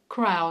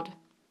 Crowd.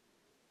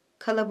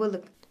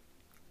 kalabalık,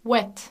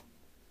 Wet.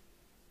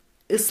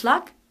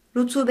 ıslak,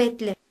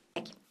 rutubetli,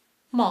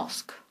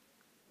 Mosque.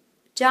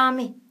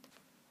 cami,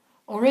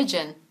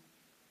 Origin.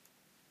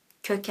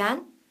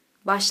 köken,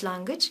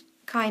 başlangıç,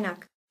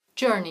 kaynak,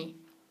 Journey.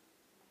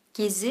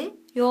 gezi,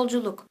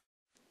 yolculuk,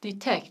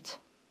 Detect.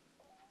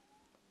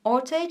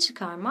 ortaya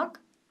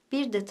çıkarmak,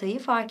 bir detayı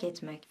fark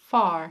etmek,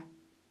 Far.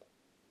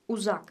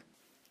 uzak,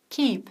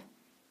 Keep.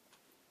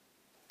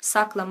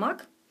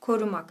 saklamak,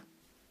 korumak,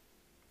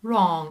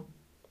 Wrong.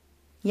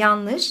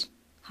 yanlış,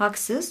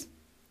 haksız,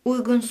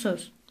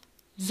 uygunsuz,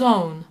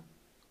 Zone.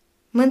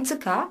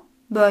 mıntıka,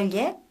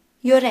 bölge,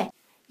 yöre,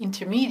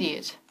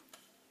 Intermediate.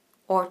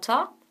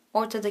 orta,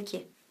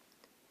 ortadaki,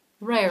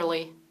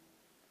 Rarely.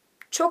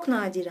 çok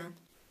nadiren,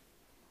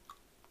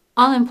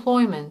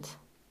 Unemployment.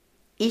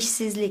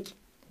 işsizlik,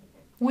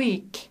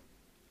 Weak.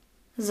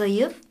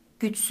 zayıf,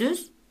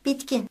 güçsüz,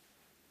 bitkin,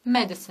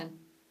 Medicine.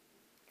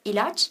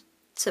 ilaç,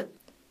 tıp,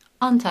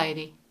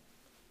 Untidy.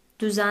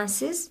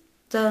 düzensiz,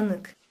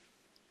 dağınık,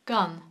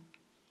 Gun.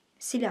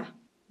 silah,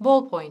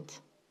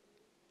 Ballpoint.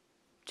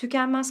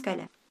 tükenmez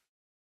kalem,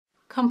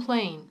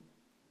 Complain.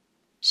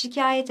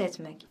 şikayet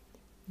etmek,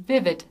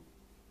 Vivid.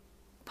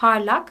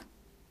 parlak,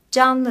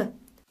 canlı,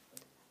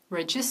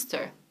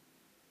 Register.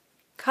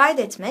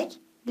 kaydetmek,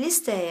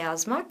 listeye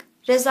yazmak,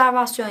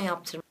 rezervasyon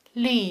yaptırmak,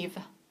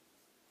 Leave.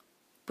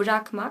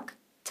 bırakmak,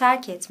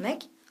 terk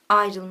etmek,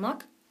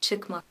 ayrılmak,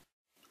 çıkmak.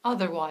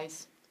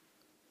 Otherwise.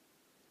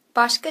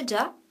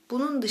 Başkaca,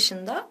 bunun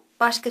dışında,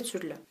 başka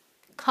türlü.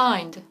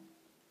 Kind.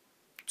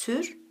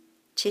 Tür,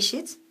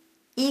 çeşit,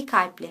 iyi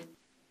kalpli.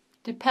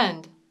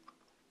 Depend.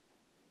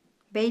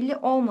 Belli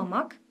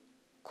olmamak,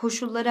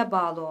 koşullara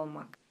bağlı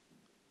olmak.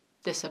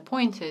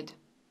 Disappointed.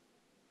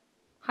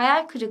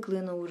 Hayal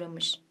kırıklığına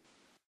uğramış.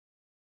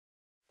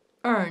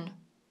 Earn.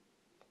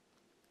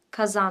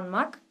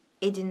 Kazanmak,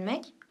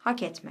 edinmek,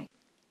 hak etmek.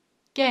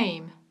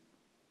 Game.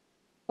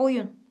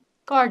 Oyun,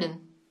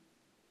 Garden.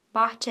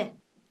 bahçe,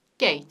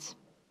 Gate.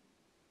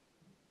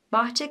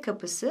 bahçe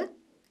kapısı,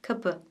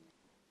 kapı.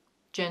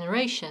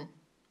 Generation.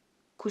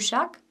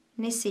 Kuşak,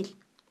 nesil.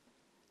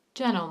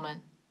 Gentleman.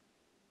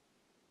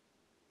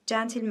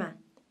 Centilmen,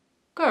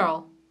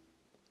 Girl.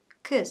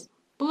 kız.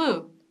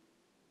 Blue.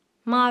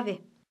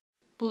 Mavi,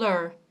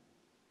 Blur.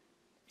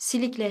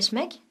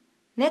 silikleşmek,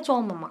 net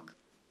olmamak.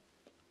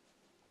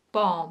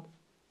 Bomb.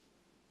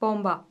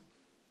 Bomba,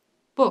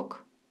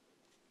 Book.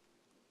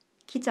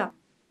 kitap,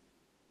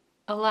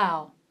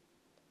 Allow.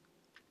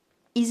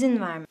 izin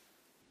verme.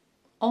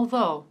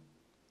 Although.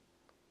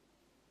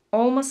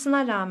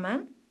 Olmasına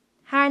rağmen,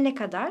 her ne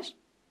kadar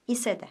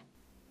ise de.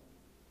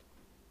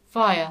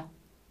 Via.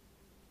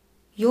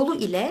 Yolu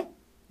ile,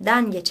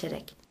 den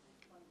geçerek.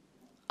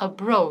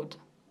 Abroad.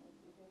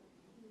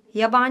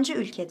 Yabancı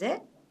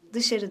ülkede,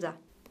 dışarıda.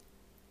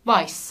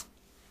 Vice.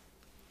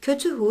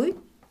 Kötü huy,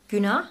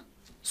 günah,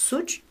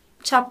 suç,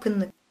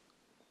 çapkınlık.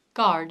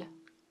 Guard.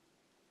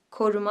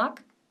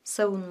 Korumak,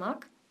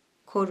 savunmak,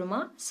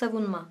 koruma,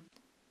 savunma.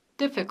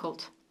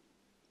 Difficult.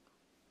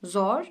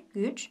 Zor,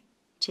 güç,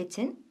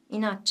 çetin,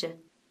 inatçı.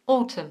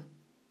 Autumn.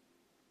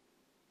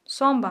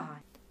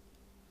 Sonbahar.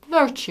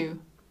 Virtue.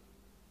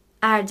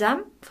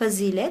 Erdem,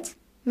 fazilet,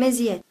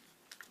 meziyet.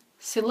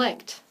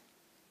 Select.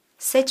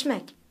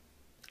 Seçmek.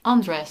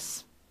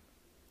 Undress.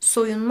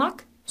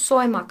 Soyunmak,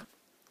 soymak.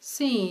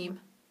 Seem.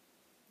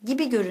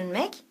 Gibi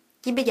görünmek,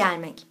 gibi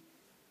gelmek.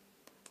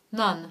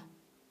 None.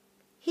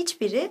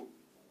 Hiçbiri,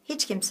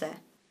 hiç kimse.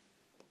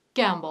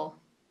 Gamble.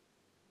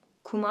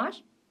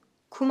 Kumar,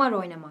 kumar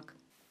oynamak.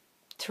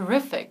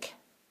 Terrific.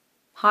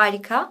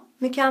 Harika,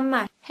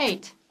 mükemmel.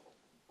 Hate.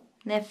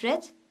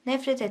 Nefret,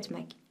 nefret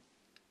etmek.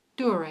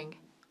 During.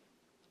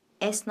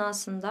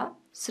 Esnasında,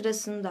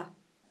 sırasında.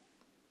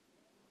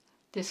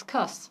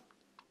 Discuss.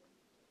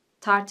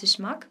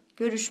 Tartışmak,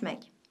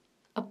 görüşmek.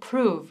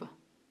 Approve.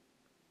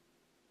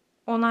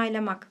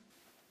 Onaylamak.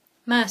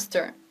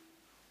 Master.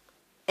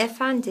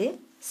 Efendi,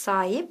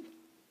 sahip,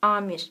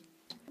 amir.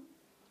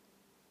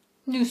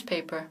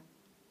 Newspaper.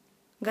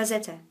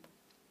 Gazete.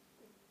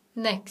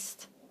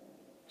 Next.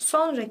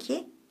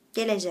 Sonraki,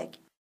 gelecek.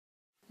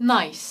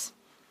 Nice.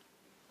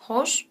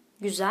 Hoş,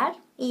 güzel,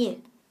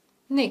 iyi.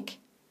 Nick.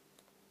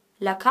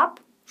 Lakap,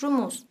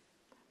 rumuz.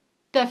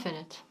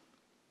 Definite.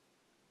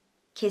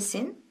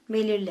 Kesin,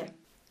 belirli.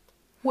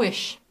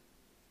 Wish.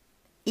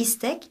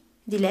 İstek,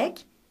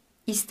 dilek,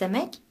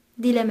 istemek,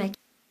 dilemek.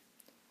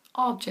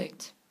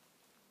 Object.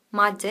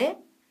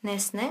 Madde,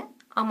 nesne,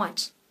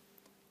 amaç.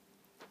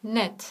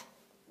 Net.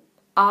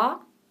 Ağ,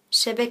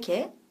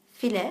 şebeke,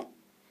 file,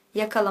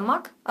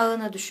 yakalamak,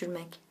 ağına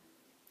düşürmek.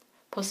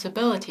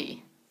 Possibility.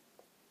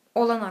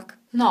 Olanak,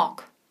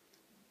 Knock.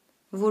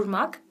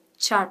 vurmak,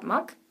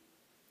 çarpmak,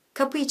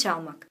 kapıyı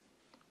çalmak.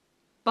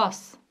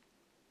 Bus.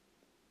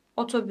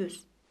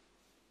 Otobüs,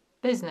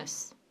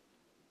 Business.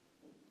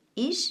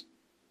 iş,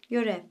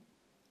 görev.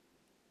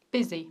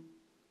 Busy.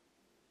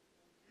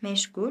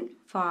 Meşgul,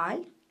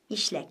 faal,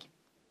 işlek.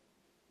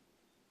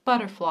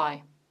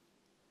 Butterfly.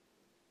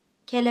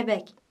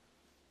 Kelebek,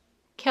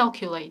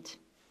 Calculate.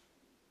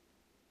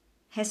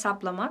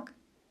 hesaplamak,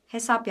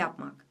 hesap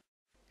yapmak.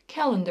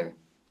 Calendar.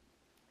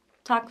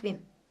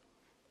 Takvim,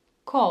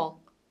 Call.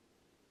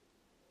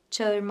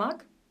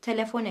 çağırmak,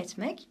 telefon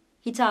etmek,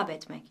 hitap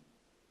etmek.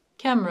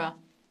 Camera.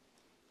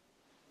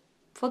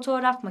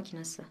 Fotoğraf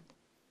makinesi,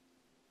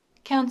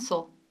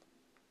 Cancel.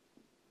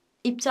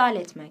 iptal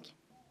etmek.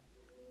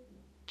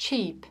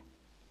 Cheap.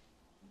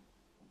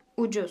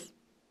 Ucuz,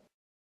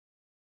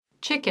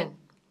 Chicken.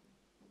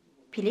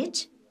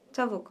 piliç,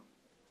 tavuk.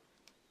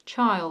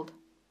 Child.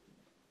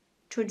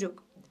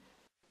 Çocuk,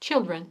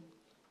 Children.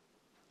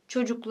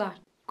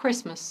 çocuklar.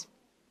 Christmas.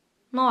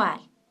 Noel,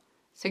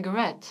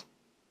 Cigarette.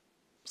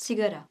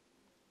 sigara.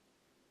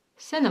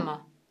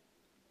 Cinema.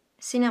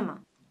 Sinema,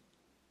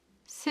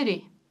 City.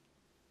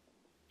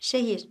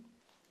 şehir.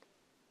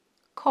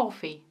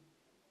 Coffee.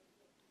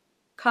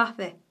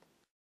 Kahve,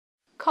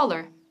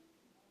 Color.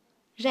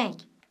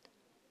 renk.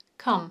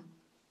 Come.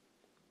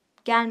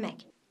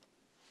 Gelmek.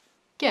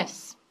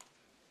 Guess.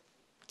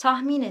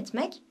 Tahmin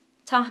etmek,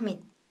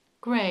 tahmin.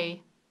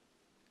 Gray.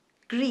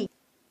 Gri,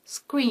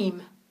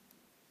 Scream.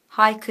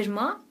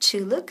 haykırma,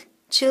 çığlık,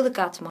 çığlık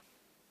atma.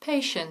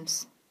 Patience.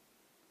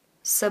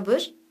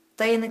 Sabır,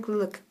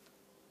 dayanıklılık.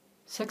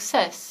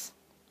 Success.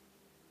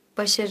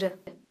 Başarı,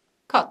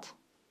 Cut.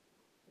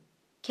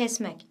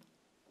 kesmek.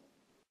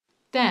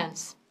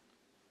 Dance.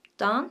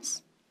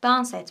 Dans,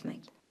 dans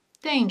etmek.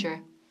 Danger.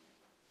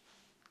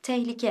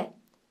 Tehlike,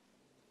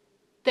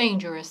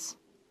 Dangerous.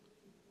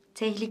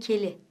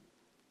 tehlikeli.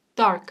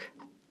 Dark.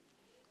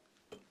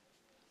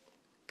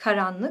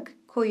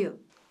 Karanlık, koyu.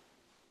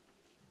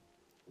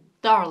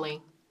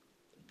 Darling.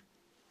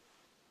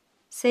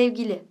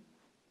 Sevgili,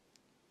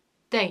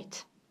 Date.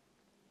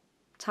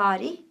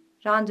 tarih,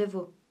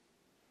 randevu.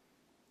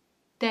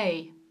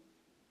 Day.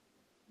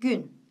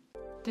 Gün,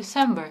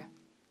 December.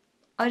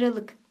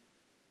 aralık.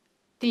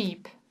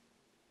 Deep.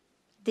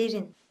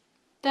 Derin,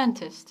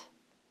 Dentist.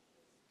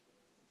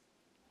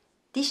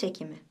 diş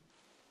hekimi.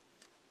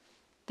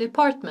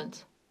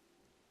 Department.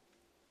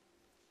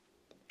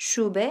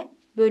 Şube,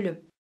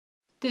 bölüm.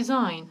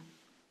 Design.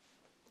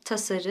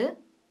 Tasarı,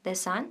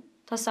 desen,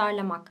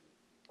 tasarlamak.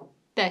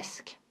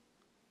 Desk.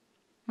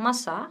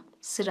 Masa,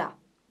 sıra.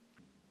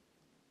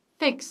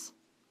 Fix.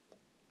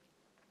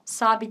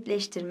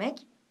 Sabitleştirmek,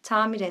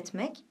 tamir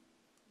etmek.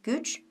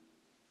 Güç,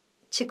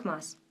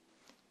 çıkmaz.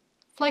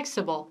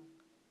 Flexible.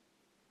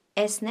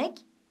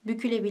 Esnek,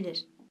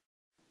 bükülebilir.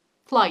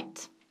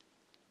 Flight.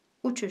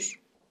 Uçuş.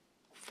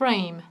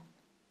 Frame.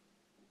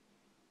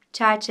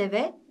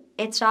 Çerçeve,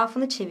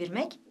 etrafını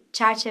çevirmek,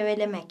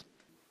 çerçevelemek.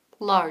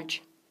 Large.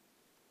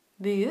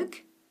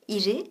 Büyük,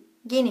 iri,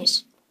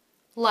 geniş.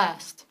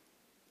 Last.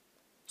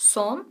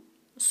 Son,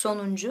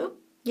 sonuncu,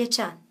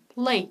 geçen.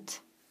 Late.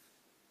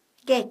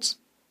 Geç,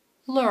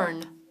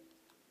 Learn.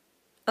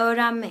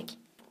 öğrenmek.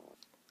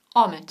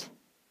 Omit.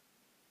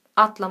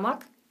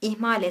 Atlamak,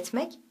 ihmal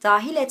etmek,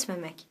 dahil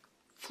etmemek.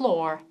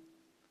 Floor.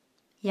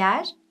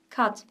 Yer,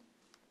 kat.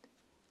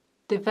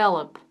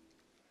 Develop.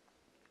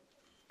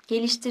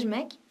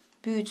 Geliştirmek,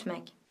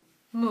 büyütmek.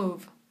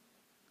 Move.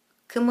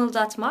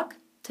 Kımıldatmak,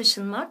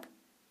 taşınmak,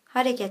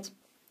 hareket.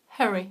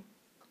 Hurry.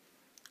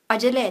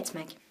 Acele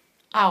etmek.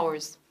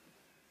 Ours.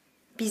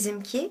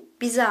 Bizimki,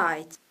 bize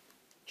ait.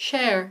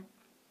 Share.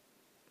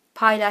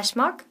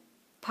 Paylaşmak,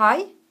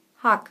 pay,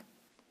 hak.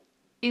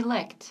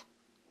 Elect.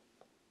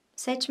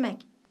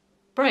 Seçmek.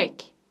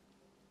 Break.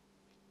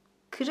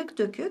 Kırık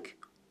dökük,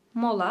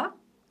 mola,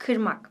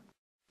 kırmak.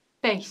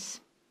 Base.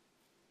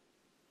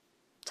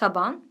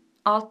 Taban,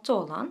 altta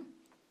olan,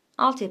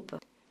 altyapı.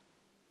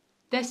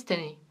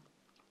 Destiny.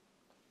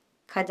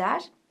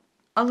 Kader,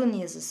 alın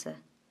yazısı.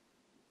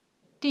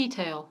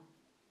 Detail.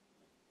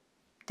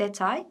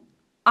 Detay,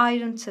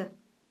 ayrıntı.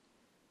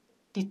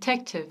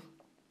 Detective.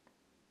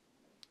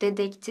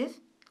 Dedektif,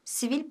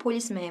 sivil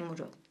polis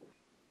memuru.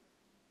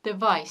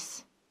 Device.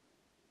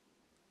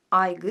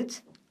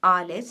 Aygıt,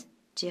 alet,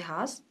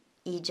 cihaz,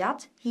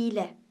 icat,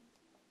 hile.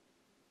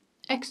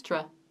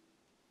 Extra.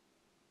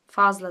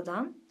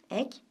 Fazladan,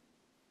 ek,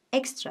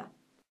 ekstra.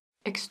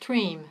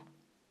 Extreme.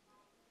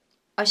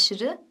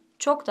 Aşırı,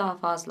 çok daha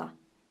fazla.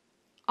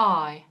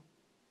 Eye.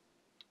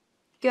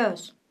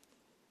 Göz,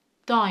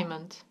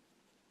 Diamond.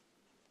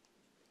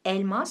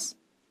 elmas,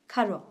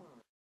 karo.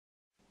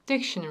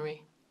 Dictionary.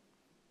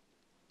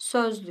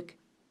 Sözlük,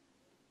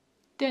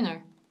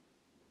 Dinner.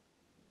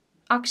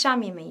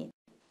 akşam yemeği.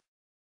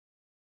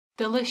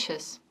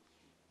 Delicious.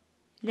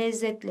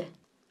 Lezzetli,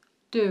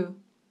 Do.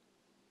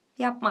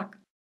 yapmak.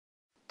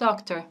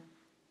 Doctor.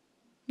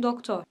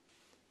 Doktor,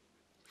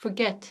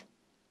 Forget.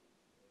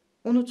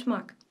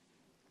 unutmak.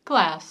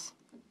 Glass.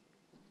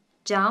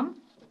 Cam,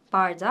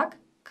 bardak,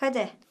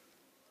 kadeh.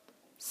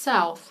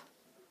 South.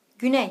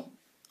 Güney,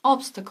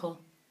 Obstacle.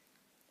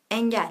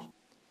 engel,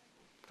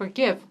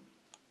 Forgive.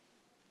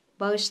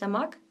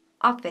 bağışlamak,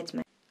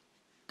 affetmek,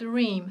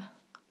 Dream.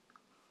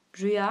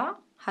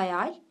 rüya,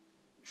 hayal,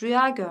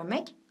 rüya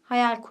görmek,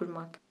 hayal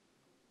kurmak,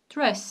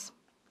 Dress.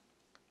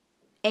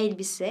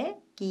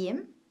 elbise,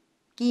 giyim,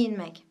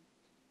 giyinmek,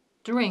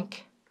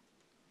 Drink.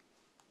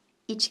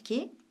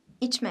 içki,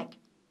 içmek,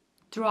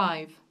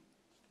 Drive.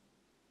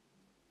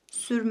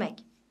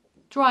 sürmek,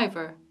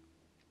 Driver.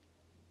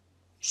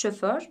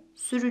 şoför,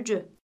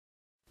 sürücü,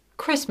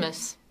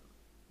 Christmas.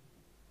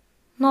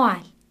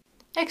 Noel,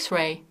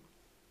 X-ray.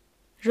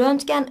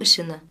 röntgen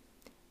ışını,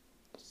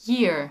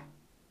 Year.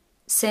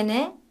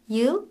 sene,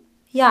 yıl,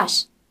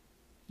 yaş,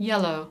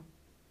 Yellow.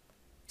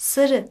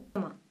 sarı,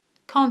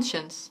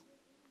 Conscience.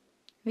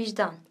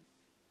 vicdan,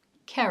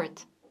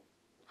 Carrot.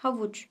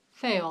 havuç,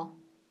 Fail.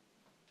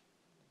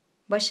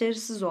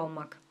 başarısız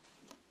olmak,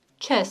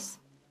 Chess.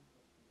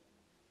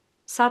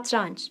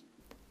 satranç,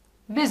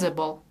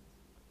 Visible.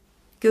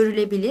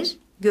 görülebilir,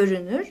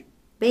 görünür,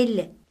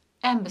 belli,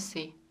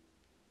 Embassy.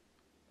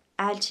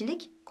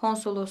 elçilik,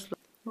 konsolosluk,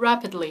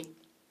 Rapidly.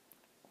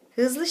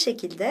 hızlı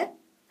şekilde,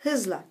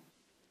 hızla,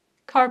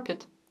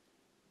 Carpet.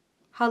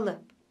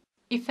 halı,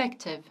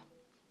 Effective.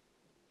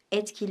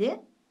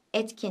 etkili,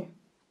 etkin,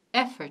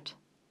 Effort.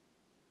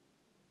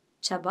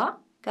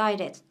 çaba,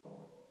 gayret,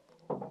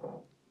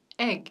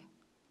 Egg.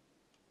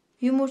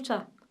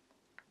 yumurta,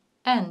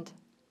 End.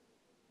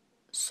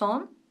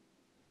 son,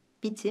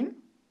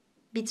 bitim,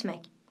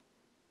 bitmek,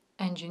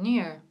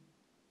 Engineer.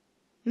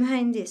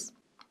 mühendis,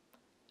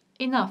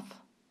 Enough.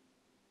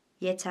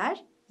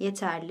 yeter,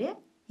 yeterli,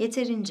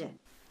 yeterince,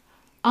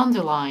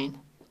 Underline.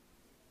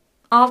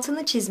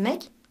 altını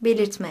çizmek,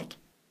 belirtmek,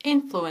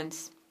 Influence.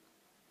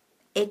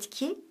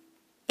 etki,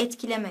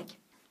 etkilemek,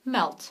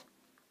 Melt.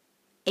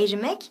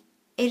 erimek,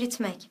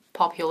 eritmek,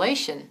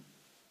 Population.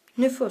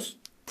 nüfus,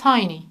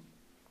 Tiny.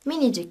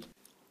 minicik,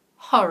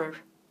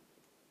 Horror.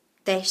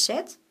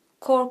 dehşet,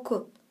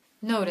 korku,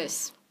 Notice.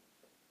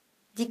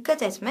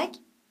 dikkat etmek,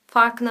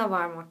 farkına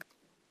varmak,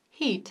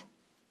 Heat.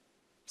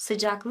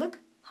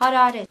 sıcaklık,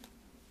 hararet,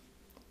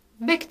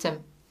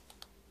 Victim.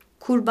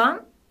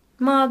 kurban,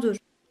 mağdur,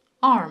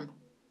 Arm.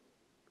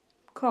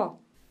 kol,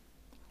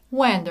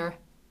 Wander.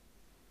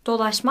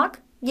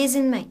 dolaşmak,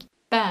 gezinmek,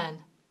 Ban.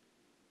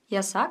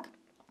 yasak,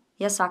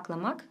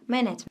 yasaklamak,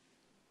 men etmek,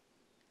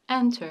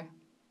 Enter.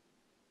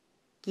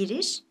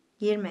 giriş,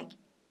 girmek,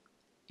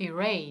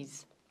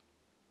 Erase.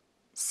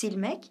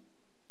 silmek,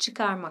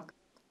 çıkarmak,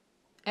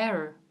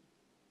 Error.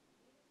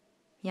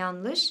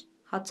 yanlış,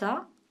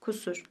 hata,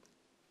 kusur,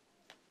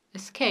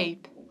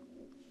 Escape.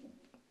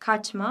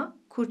 kaçma,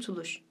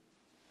 kurtuluş,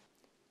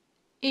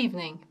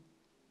 Evening.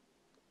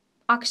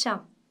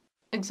 akşam,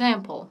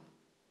 Example.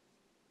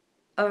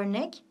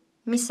 örnek,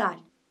 misal,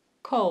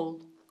 Coal.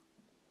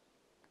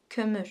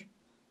 kömür,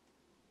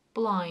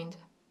 Blind.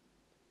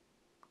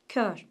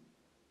 kör,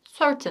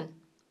 Certain.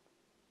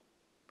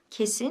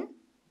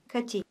 kesin,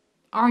 kati,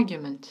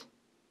 Argument.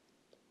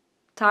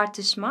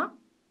 tartışma,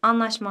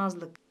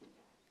 anlaşmazlık,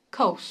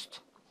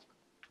 Coast.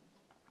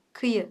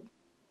 kıyı,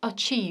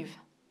 Achieve.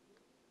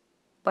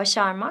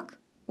 başarmak,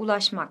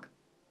 ulaşmak,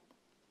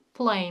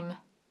 Flame.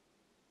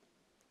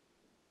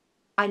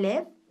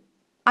 alev,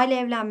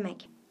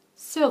 alevlenmek,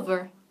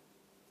 Silver.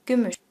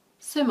 gümüş,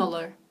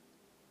 Similar.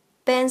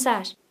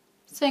 benzer,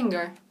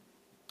 Singer.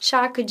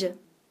 şarkıcı,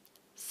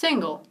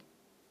 Single.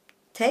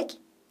 tek,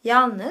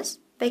 yalnız,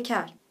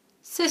 bekar,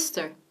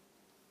 Sister.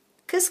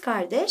 kız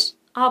kardeş,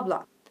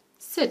 abla,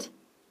 Sit.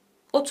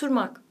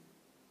 oturmak,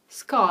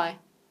 Sky.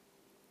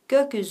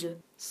 gökyüzü,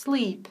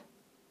 Sleep.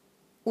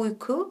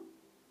 uyku,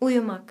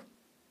 uyumak,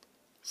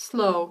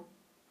 Slow.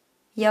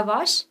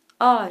 yavaş,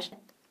 ağır,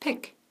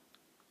 Pick.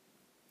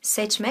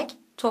 seçmek,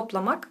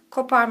 toplamak,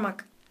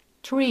 koparmak,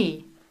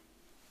 Tree.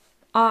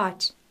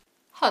 ağaç,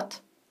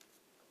 Hut.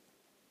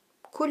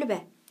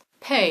 kulübe,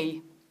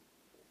 Pay.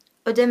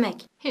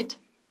 ödemek, Hit.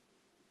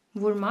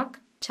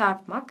 vurmak,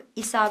 çarpmak,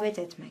 isabet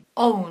etmek,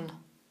 Own.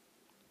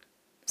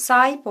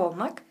 sahip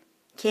olmak,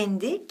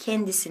 kendi,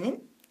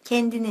 kendisinin,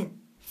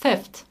 kendinin,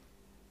 Theft.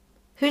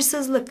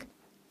 hırsızlık,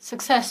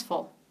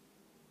 Successful.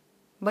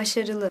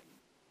 başarılı,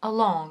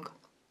 Along.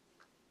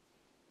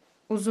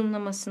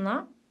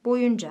 uzunlamasına,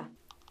 boyunca,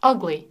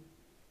 Ugly.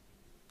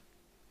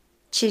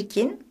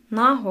 çirkin,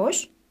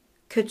 nahoş,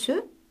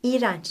 kötü,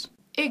 iğrenç,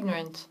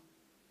 Ignorant.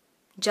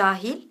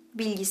 cahil,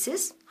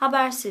 bilgisiz,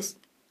 habersiz,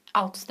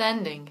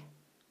 Outstanding.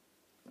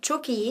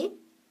 çok iyi,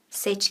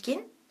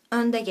 seçkin,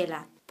 önde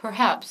gelen,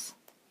 Perhaps.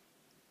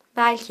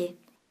 belki,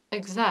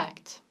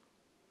 Exact.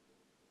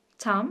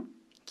 tam,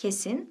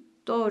 kesin,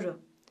 doğru,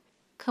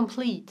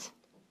 Complete.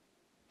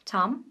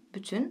 tam,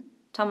 bütün,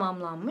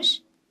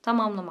 tamamlanmış,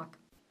 tamamlamak,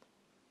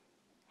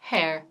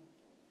 Hair.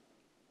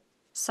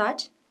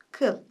 saç,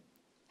 kıl,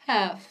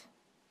 Half.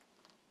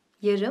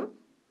 yarım,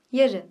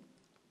 yarı,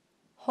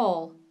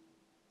 Hall.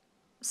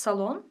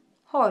 salon,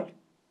 hol,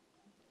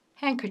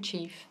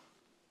 Handkerchief.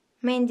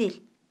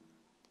 mendil,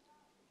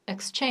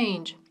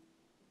 Exchange.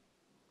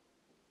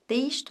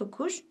 değiş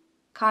tokuş,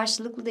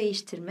 karşılıklı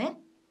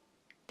değiştirme,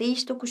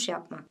 değiş tokuş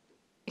yapmak,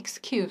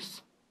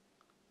 excuse,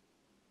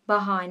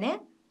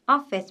 bahane,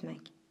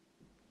 affetmek,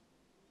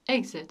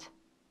 exit,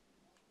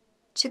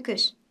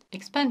 çıkış,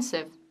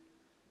 expensive,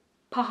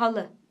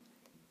 pahalı,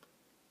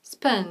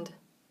 spend,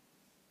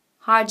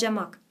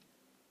 harcamak,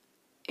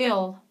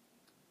 ill,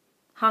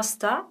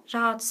 hasta,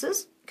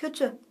 rahatsız,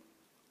 kötü,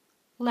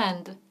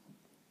 lend,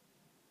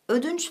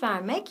 ödünç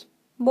vermek,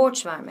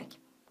 borç vermek,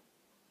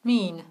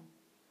 mean,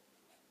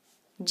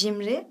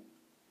 cimri,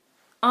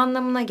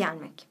 anlamına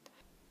gelmek,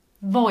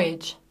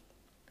 voyage,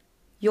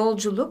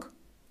 yolculuk,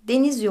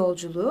 deniz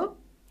yolculuğu,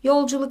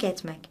 yolculuk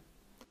etmek,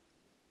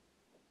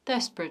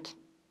 desperate,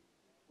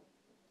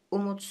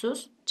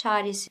 umutsuz,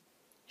 çaresiz,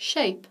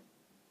 shape,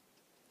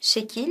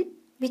 şekil,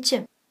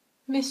 biçim,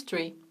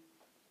 mystery,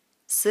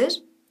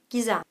 sır,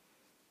 gizem,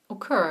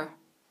 occur,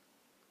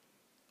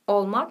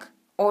 olmak,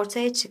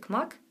 ortaya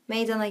çıkmak,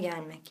 meydana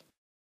gelmek,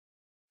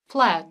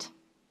 flat,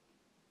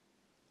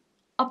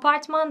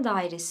 apartman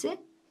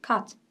dairesi,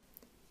 kat,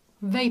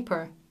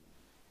 vapor,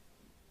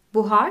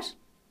 buhar,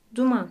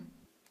 duman,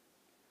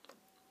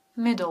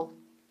 middle,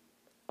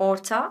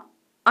 orta,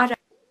 ara,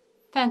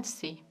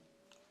 fantasy,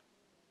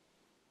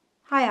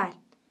 hayal,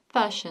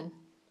 fashion,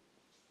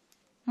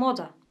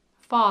 moda,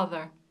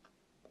 father,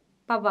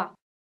 baba,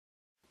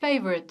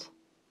 favorite,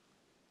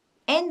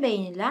 en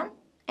beğenilen,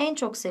 en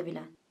çok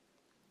sevilen,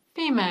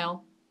 female,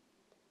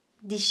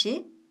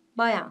 dişi,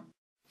 bayan,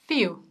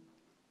 few,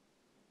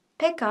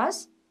 pek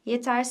az,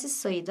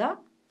 yetersiz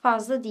sayıda,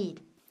 fazla değil,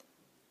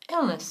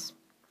 illness,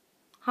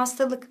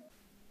 hastalık,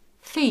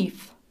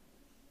 thief,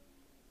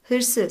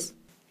 hırsız,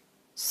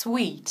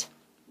 sweet,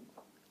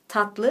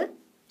 tatlı,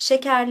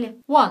 şekerli,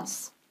 once,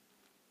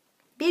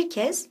 bir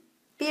kez,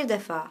 bir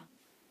defa,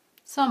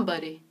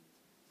 somebody,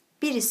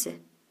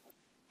 birisi,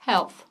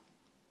 health,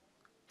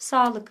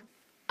 sağlık,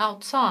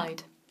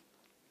 outside,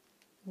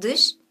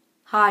 dış,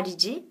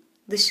 harici,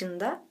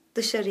 dışında,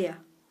 dışarıya,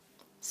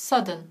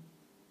 sudden,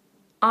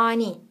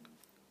 ani,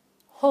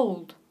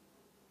 hold,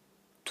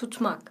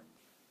 tutmak,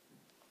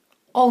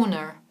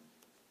 owner,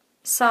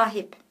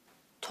 sahip,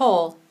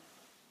 tall,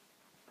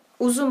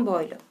 uzun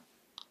boylu,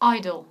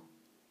 idle,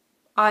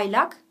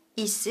 aylak,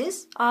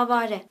 işsiz,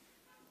 avare,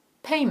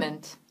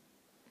 payment,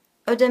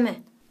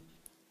 ödeme,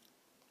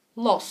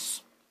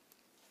 loss,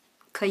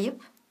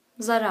 kayıp,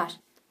 zarar,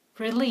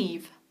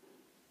 relieve,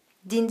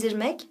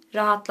 dindirmek,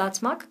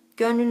 rahatlatmak,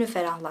 gönlünü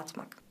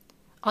ferahlatmak,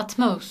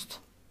 utmost,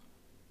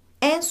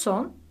 en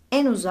son,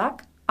 en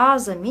uzak,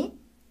 azami,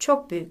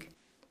 çok büyük,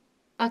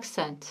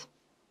 accent,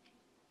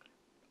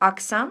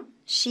 aksan,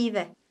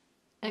 şive,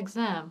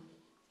 exam,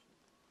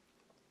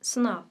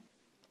 sınav,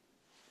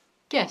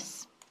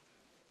 guess,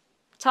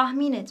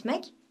 tahmin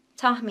etmek,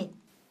 tahmin,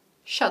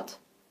 shut,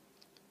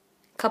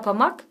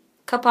 kapamak,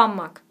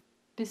 kapanmak,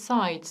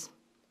 besides,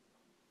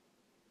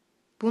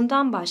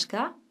 bundan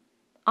başka,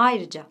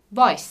 ayrıca,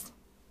 vice,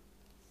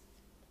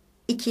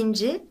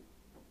 ikinci,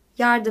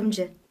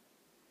 yardımcı,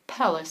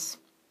 palace,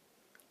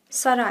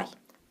 saray,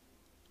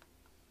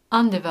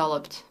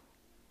 undeveloped,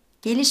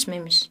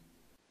 gelişmemiş,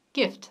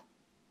 gift,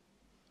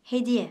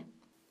 hediye,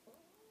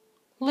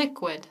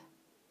 liquid,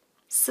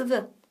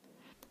 sıvı,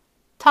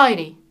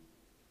 tidy,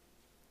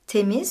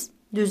 temiz,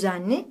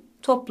 düzenli,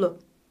 toplu,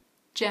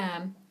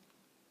 jam,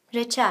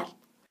 reçel,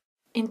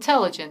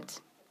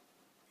 intelligent,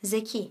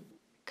 zeki,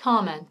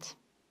 comment,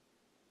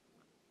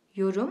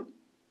 yorum,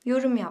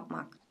 yorum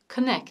yapmak,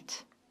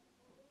 connect,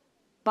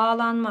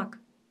 bağlanmak,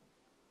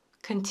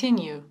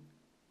 continue,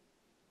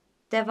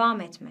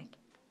 devam etmek,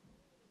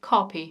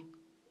 copy,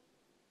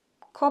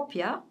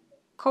 kopya,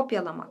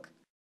 kopyalamak,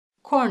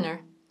 corner,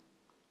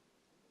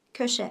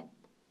 köşe,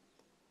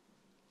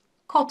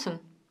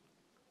 cotton,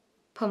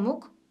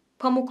 pamuk,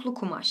 pamuklu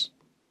kumaş,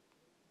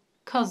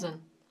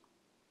 cousin,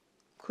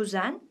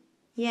 kuzen,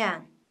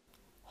 yeğen,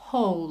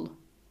 whole,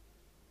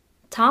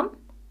 tam,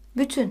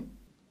 bütün,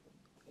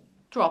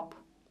 drop,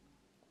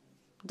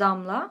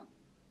 damla,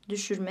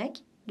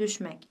 düşürmek,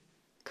 düşmek,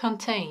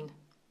 contain,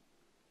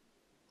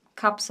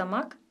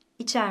 kapsamak,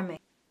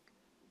 içermek,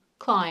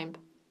 climb,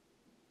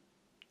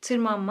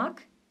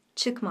 tırmanmak,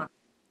 çıkmak,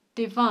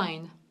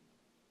 divine,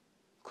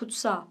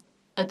 kutsal,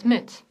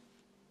 admit,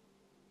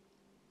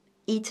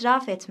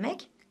 itiraf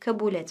etmek,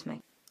 kabul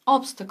etmek,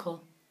 obstacle,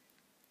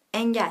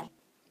 engel,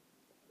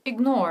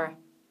 ignore,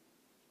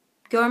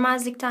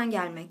 görmezlikten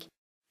gelmek,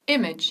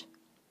 image,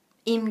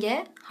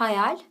 imge,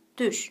 hayal,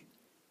 düş,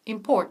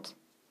 import,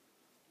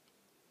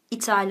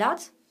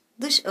 ithalat,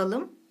 dış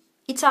alım,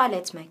 ithal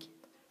etmek,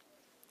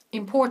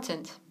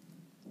 important,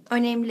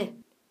 önemli,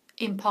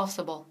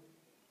 impossible,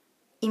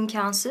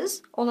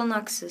 imkansız,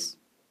 olanaksız,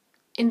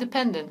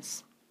 independence,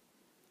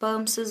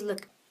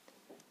 bağımsızlık,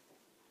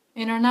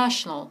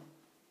 international,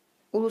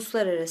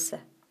 uluslararası,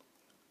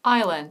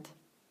 island,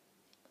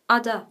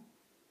 ada,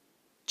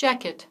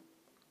 jacket,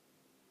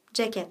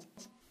 ceket,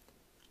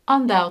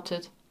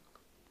 undoubted,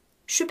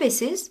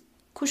 şüphesiz,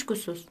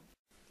 kuşkusuz,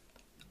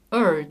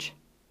 urge,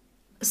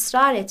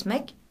 ısrar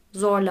etmek,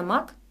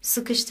 zorlamak,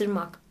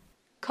 sıkıştırmak,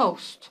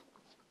 coast,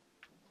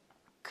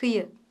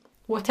 kıyı,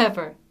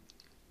 whatever,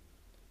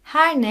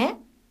 her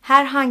ne,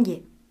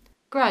 herhangi,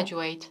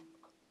 Graduate.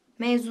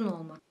 Mezun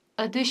olmak.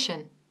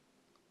 Addition.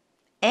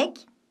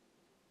 Ek,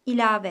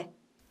 ilave.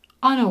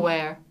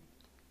 Unaware.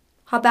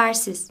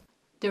 Habersiz.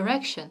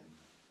 Direction.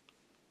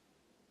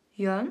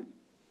 Yön,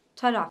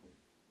 taraf.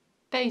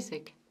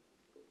 Basic.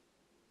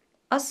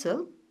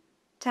 Asıl,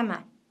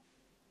 temel.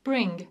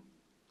 Bring.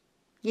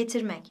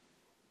 Getirmek.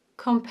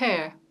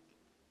 Compare.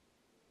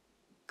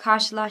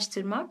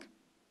 Karşılaştırmak,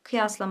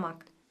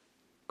 kıyaslamak.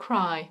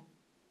 Cry.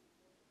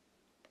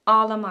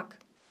 Ağlamak.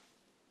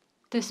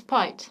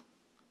 Despite.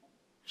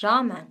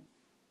 Rağmen.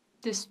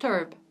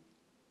 Disturb.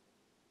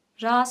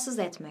 Rahatsız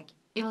etmek.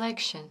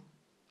 Election.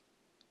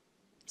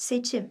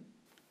 Seçim.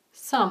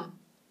 Some.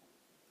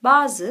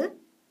 Bazı,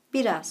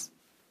 biraz.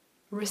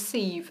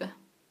 Receive.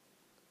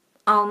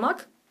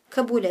 Almak,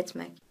 kabul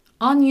etmek.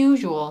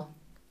 Unusual.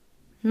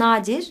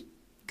 Nadir,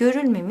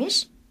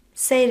 görülmemiş,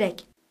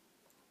 seyrek.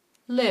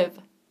 Live.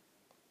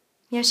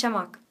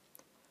 Yaşamak.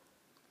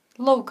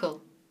 Local.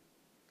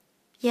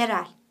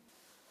 Yerel.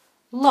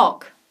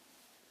 Lock.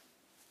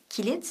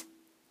 Kilit,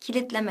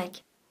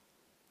 kilitlemek.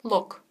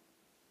 Look.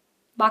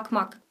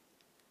 Bakmak.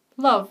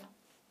 Love.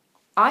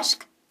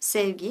 Aşk,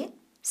 sevgi,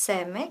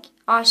 sevmek,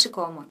 aşık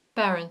olmak.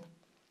 Barren.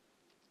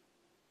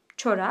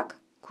 Çorak,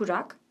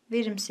 kurak,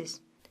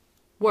 verimsiz.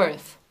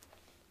 Worth.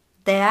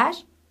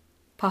 Değer,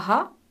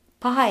 paha,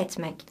 paha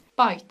etmek.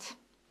 Bite.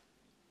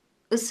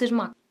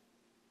 Isırmak.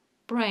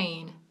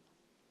 Brain.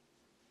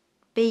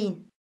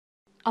 Beyin.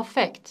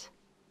 Affect.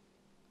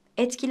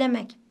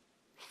 Etkilemek.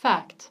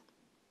 Fact.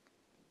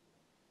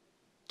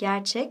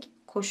 Gerçek,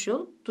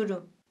 koşul,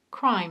 durum.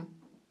 Crime.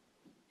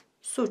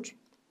 Suç.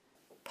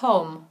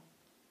 Poem.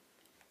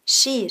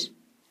 Şiir.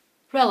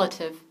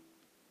 Relative.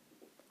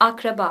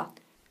 Akraba.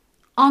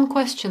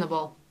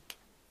 Unquestionable.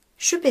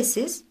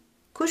 Şüphesiz,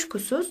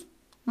 kuşkusuz,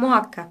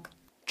 muhakkak.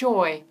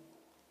 Joy.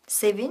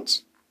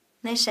 Sevinç,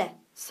 neşe.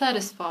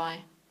 Satisfy.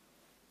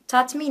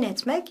 Tatmin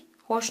etmek,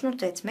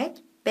 hoşnut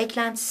etmek,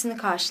 beklentisini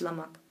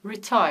karşılamak.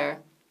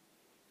 Retire.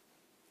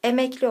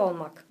 Emekli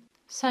olmak.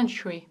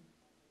 Century.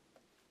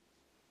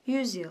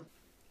 Yüzyıl.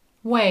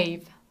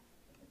 Wave.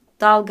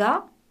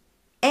 Dalga,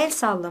 el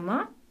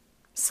sallama,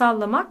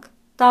 sallamak,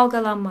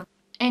 dalgalanmak.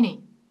 Any.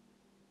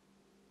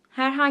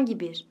 Herhangi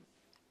bir.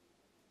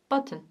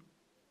 Button.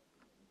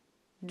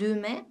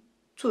 Düğme,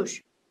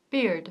 tuş.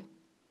 Beard.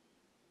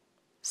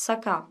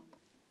 Sakal.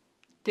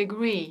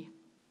 Degree.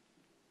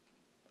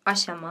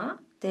 Aşama,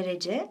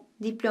 derece,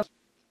 diploma.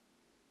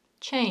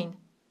 Chain.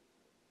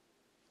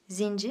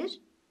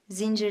 Zincir,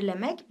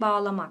 zincirlemek,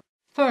 bağlamak.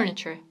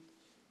 Furniture.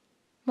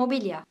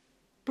 Mobilya.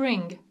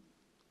 Bring.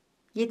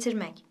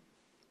 Getirmek.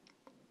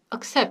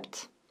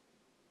 Accept.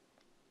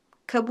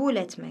 Kabul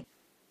etmek.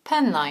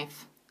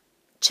 Penknife.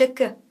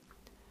 Çakı.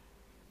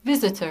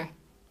 Visitor.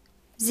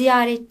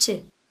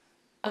 Ziyaretçi.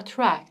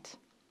 Attract.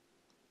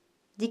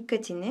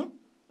 Dikkatini,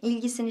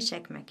 ilgisini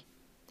çekmek.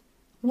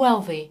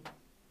 Wealthy.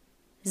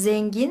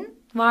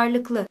 Zengin,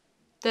 varlıklı.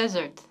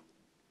 Desert.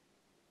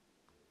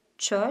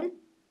 Çöl,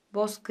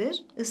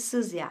 bozkır,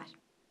 ıssız yer.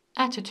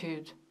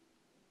 Attitude.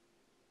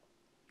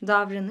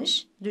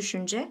 Davranış,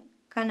 düşünce,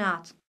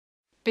 kanaat.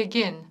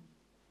 Begin.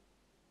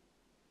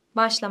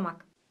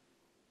 Başlamak.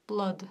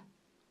 Blood.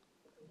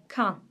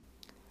 Kan.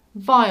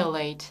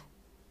 Violate.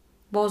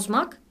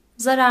 Bozmak,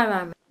 zarar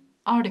vermek.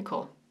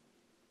 Article.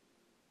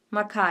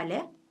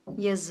 Makale,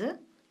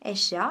 yazı,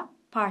 eşya,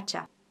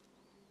 parça.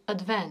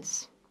 Advance.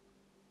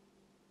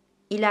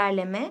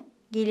 İlerleme,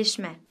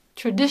 gelişme.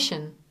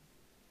 Tradition.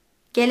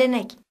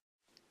 Gelenek.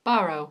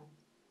 Borrow.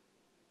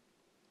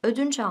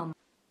 Ödünç alma.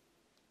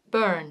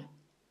 Burn.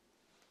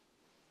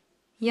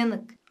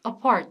 Yanık.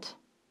 Apart.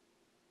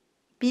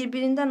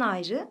 Birbirinden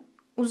ayrı,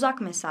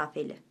 uzak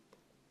mesafeli.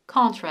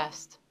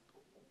 Contrast.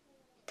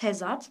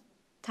 Tezat,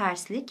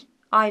 terslik,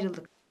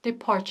 ayrılık.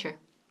 Departure.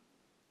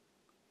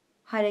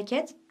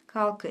 Hareket,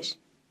 kalkış.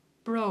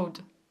 Broad.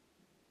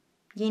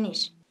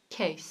 Geniş.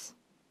 Case.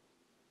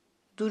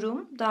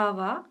 Durum,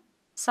 dava,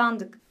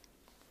 sandık.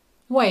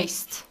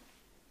 Waste.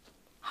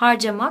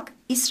 Harcamak,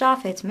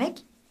 israf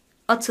etmek.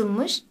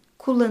 Atılmış,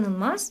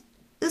 kullanılmaz,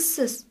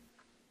 ıssız.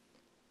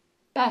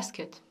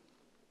 Basket.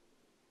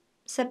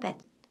 Sepet.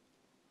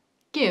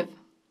 Give.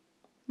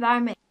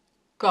 Vermek.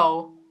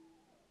 Go.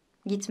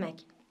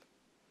 Gitmek.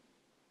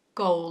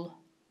 Goal.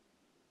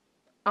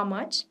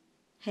 Amaç,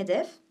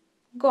 hedef,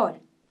 gol.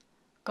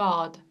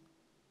 God.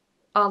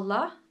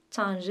 Allah,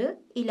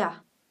 Tanrı,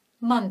 ilah.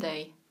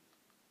 Monday.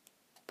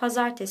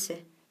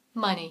 Pazartesi.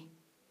 Money.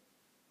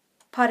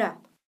 Para.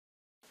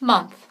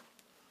 Month.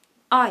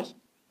 Ay.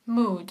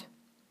 Mood.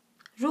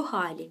 Ruh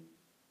hali.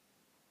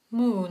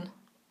 Moon.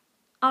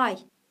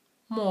 Ay.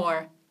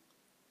 More.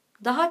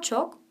 Daha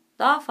çok,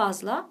 daha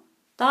fazla,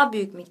 daha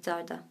büyük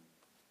miktarda.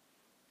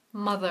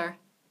 Mother.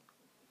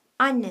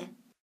 Anne.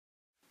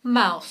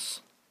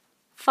 Mouse.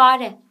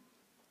 Fare.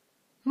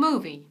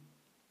 Movie.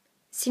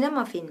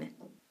 Sinema filmi.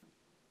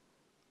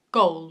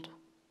 Gold.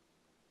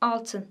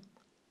 Altın.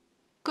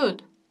 Good.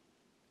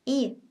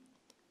 İyi.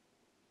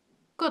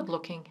 Good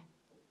looking.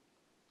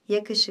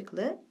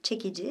 Yakışıklı,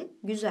 çekici,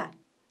 güzel.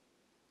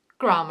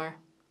 Grammar.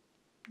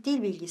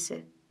 Dil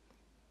bilgisi.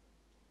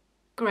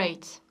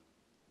 Great.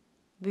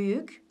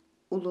 Büyük,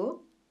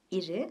 ulu,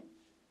 iri,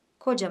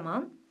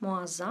 kocaman,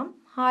 muazzam,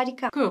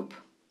 harika.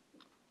 Group.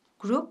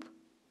 Grup,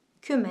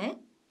 küme,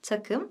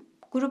 takım,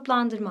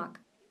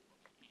 gruplandırmak.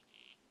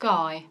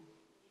 Guy.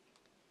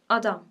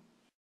 Adam.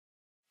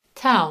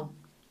 Town.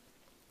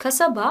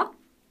 Kasaba,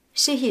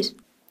 şehir.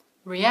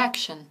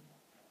 Reaction.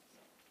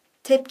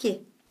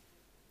 Tepki.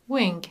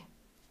 Wing.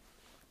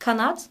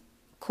 Kanat,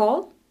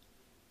 kol,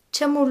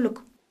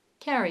 çamurluk.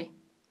 Carry.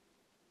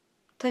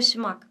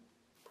 Taşımak.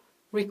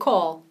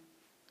 Recall.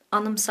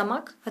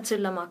 Anımsamak,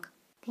 hatırlamak.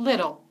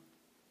 Little.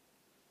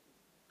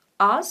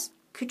 Az,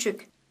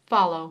 küçük.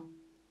 Follow.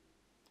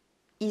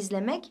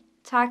 İzlemek,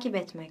 takip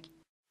etmek.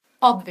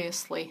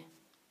 Obviously.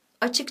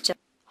 Açıkça.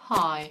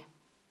 High.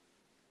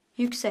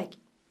 Yüksek.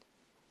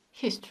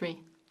 History.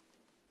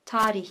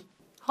 Tarih.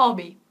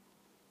 Hobby.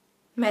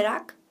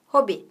 Merak,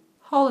 hobi.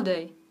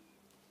 Holiday.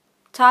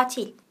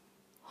 Tatil.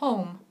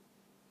 Home.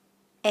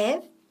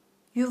 Ev,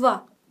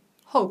 yuva.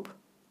 Hope.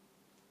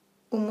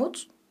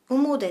 Umut,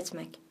 umut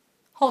etmek.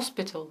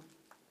 Hospital.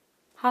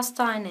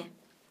 Hastane.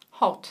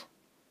 Hot.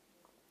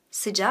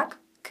 Sıcak,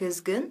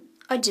 kızgın,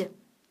 acı.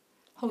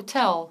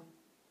 Hotel.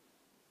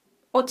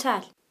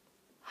 Otel.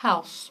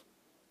 House.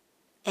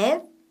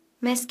 Ev,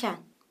 mesken.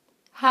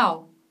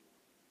 How.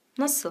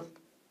 Nasıl?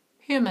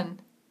 Human.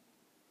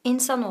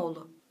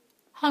 İnsanoğlu.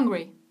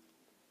 Hungry.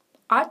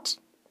 Aç,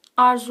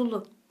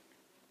 arzulu.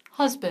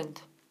 Husband.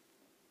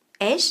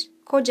 Eş,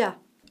 koca.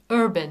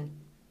 Urban.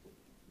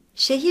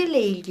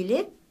 Şehirle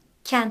ilgili,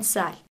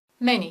 kentsel.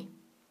 Many.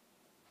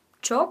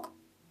 Çok,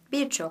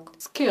 birçok.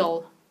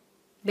 Skill.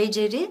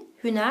 Beceri,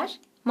 hüner,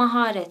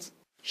 maharet.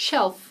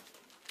 Shelf.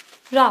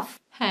 Raf,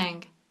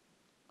 Hang.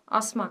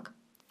 asmak.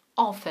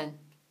 Often.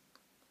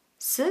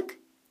 Sık,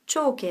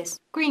 çoğu kez.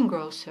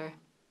 Greengrocer.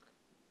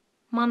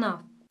 Manav.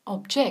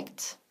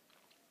 Object.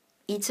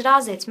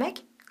 İtiraz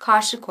etmek,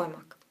 karşı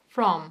koymak.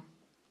 From.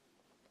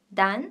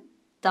 Den,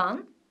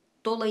 dan,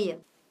 dolayı.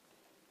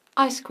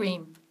 Ice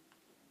cream.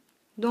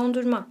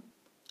 Dondurma.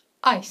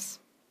 Ice.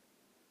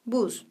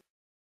 Buz.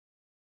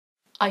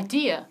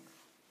 Idea.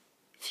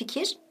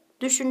 Fikir,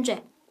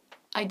 düşünce.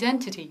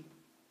 Identity.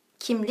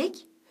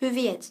 Kimlik,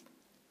 hüviyet.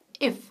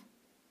 If.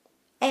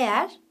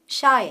 Eğer,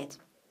 şayet.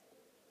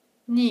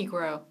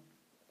 Negro.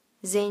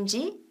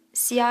 Zenci,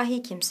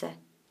 siyahi kimse.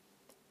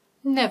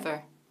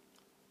 Never.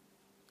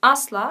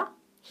 Asla,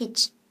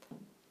 hiç.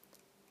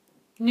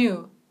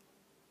 New.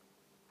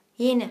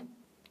 Yeni.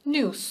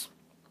 News.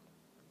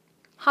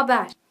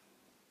 Haber.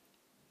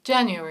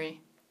 January.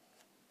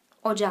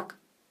 Ocak.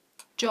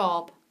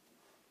 Job.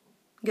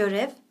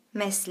 Görev,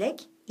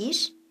 meslek,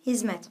 iş,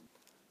 hizmet.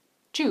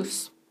 Juice.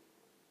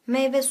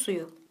 Meyve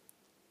suyu.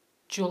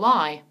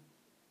 July.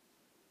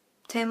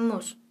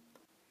 Temmuz.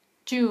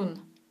 June.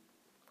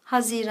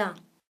 Haziran.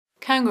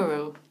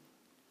 Kangaroo.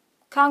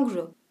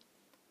 Kanguru.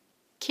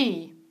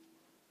 Key.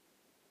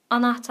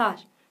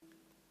 Anahtar.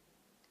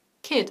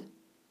 Kid.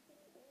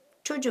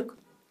 Çocuk.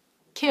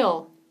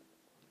 Kill.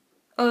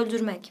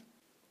 Öldürmek.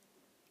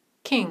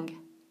 King.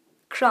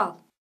 Kral.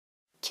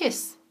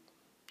 Kiss.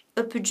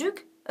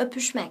 Öpücük,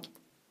 öpüşmek.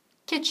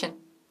 Kitchen.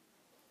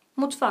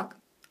 Mutfak.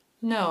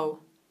 No.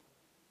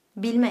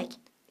 Bilmek.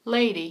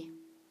 Lady.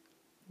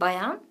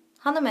 Bayan,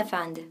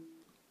 hanımefendi.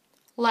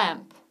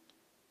 Lamp.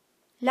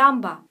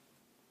 Lamba.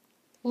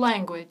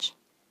 Language.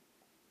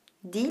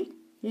 Dil,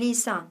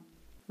 lisan.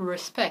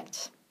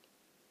 Respect.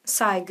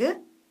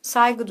 Saygı,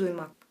 saygı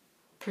duymak.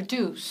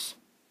 Produce.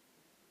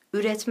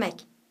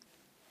 Üretmek.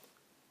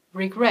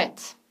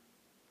 Regret.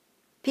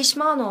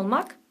 Pişman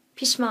olmak,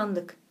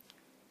 pişmanlık.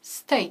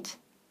 State.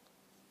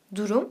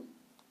 Durum,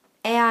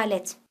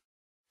 eyalet.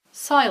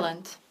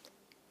 Silent.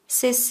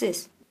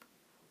 Sessiz.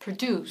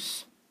 Produce.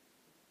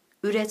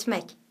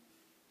 Üretmek.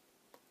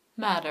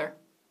 Matter.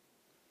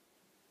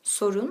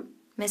 Sorun,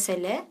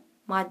 mesele,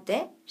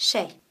 madde,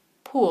 şey.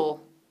 Pool.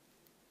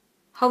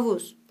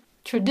 Havuz.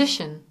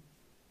 Tradition.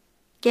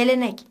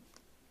 Gelenek.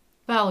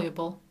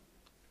 Valuable.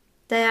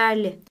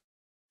 Değerli.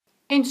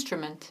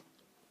 Instrument.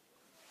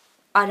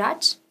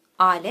 Araç,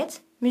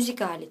 alet,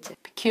 müzik aleti.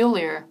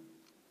 Peculiar.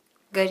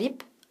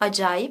 Garip,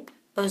 acayip,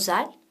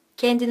 özel,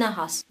 kendine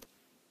has.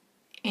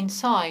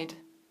 Inside.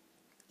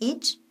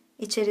 İç,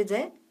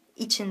 içeride,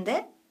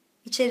 içinde,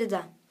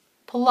 içeriden.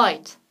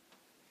 Polite.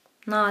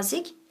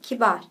 Nazik,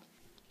 kibar.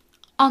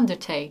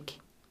 Undertake.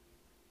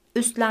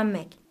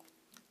 Üstlenmek.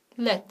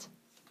 Let.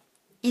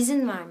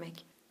 İzin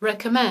vermek.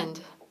 Recommend.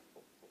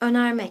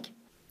 Önermek.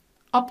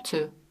 Up to.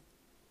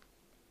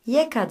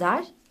 Ye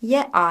kadar,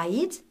 ye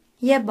ait,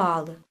 ye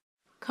bağlı.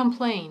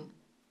 Complain.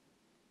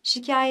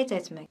 Şikayet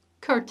etmek.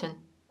 Curtain.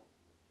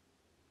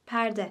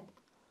 Perde.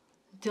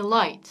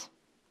 Delight.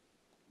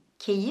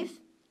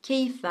 Keyif,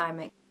 keyif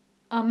vermek.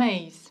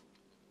 Amaze.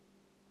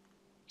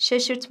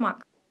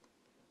 Şaşırtmak.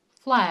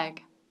 Flag.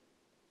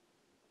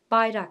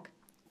 Bayrak.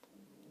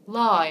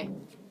 Lie.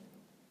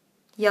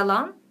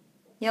 Yalan,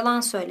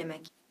 yalan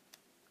söylemek.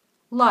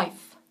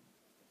 Life.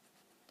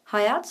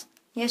 Hayat,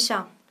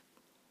 yaşam.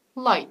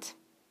 Light.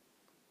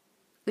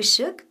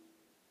 Işık,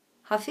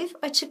 hafif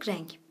açık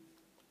renk.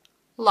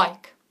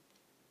 Like.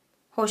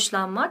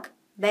 hoşlanmak,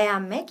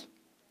 beğenmek,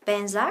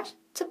 benzer,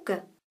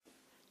 tıpkı.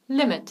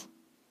 Limit.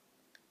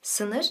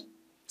 Sınır,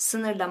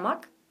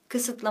 sınırlamak,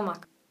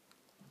 kısıtlamak.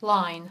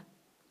 Line.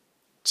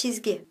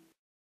 Çizgi.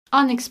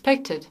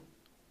 Unexpected.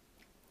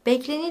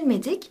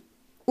 Beklenilmedik,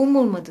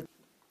 umulmadık.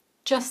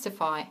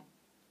 Justify.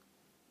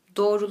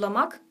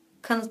 Doğrulamak,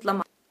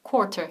 kanıtlamak.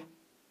 Quarter.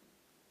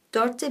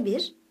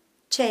 1/4,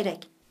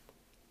 çeyrek.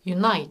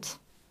 Unite.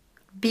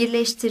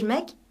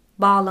 Birleştirmek,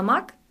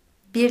 bağlamak,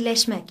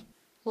 birleşmek.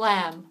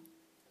 Lamb.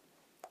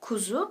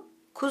 Kuzu,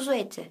 kuzu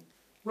eti.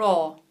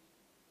 Raw.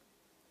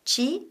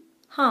 Çiğ,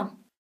 ham.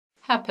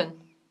 Happen.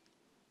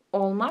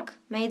 Olmak,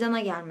 meydana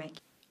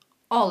gelmek.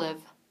 Olive.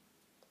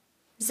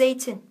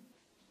 Zeytin.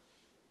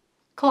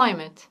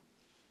 Climate.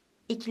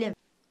 İklim.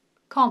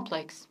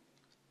 Complex.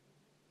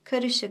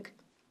 Karışık.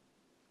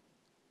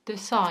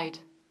 Decide.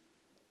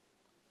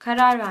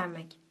 Karar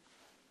vermek.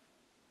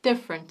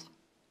 Different.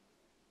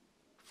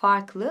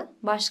 Farklı,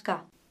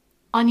 başka.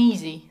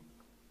 Uneasy.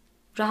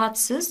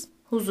 Rahatsız,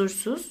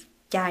 huzursuz,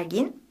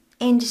 gergin,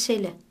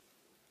 endişeli.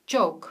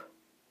 Joke.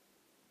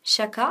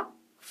 Şaka,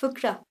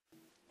 fıkra.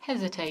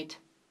 Hesitate.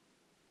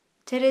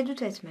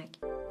 Tereddüt etmek.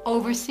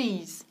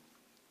 Overseas.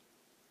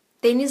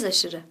 Deniz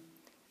aşırı.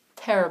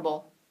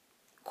 Terrible.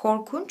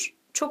 Korkunç,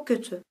 çok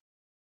kötü.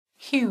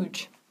 Huge.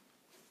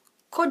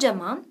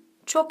 Kocaman,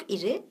 çok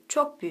iri,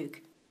 çok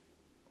büyük.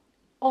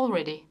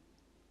 Already.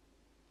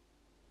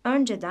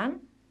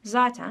 Önceden,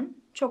 zaten,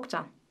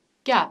 çoktan.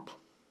 Gap.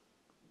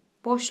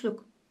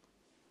 Boşluk.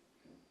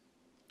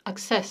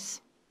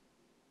 Access.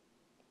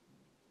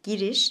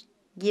 Giriş,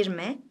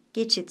 girme,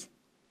 geçit.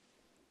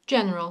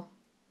 General.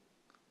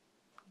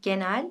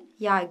 Genel,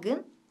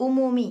 yaygın,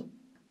 umumi.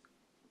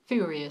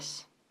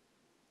 Furious.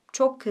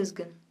 Çok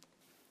kızgın.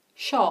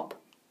 Shop.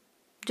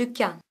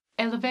 Dükkan.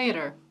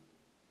 Elevator.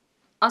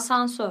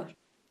 Asansör.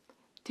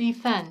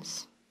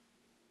 Defense.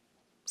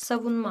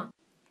 Savunma.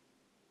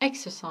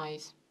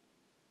 Exercise.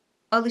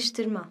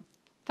 Alıştırma.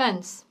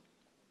 Fence.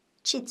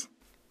 Çit.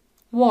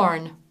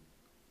 Warn.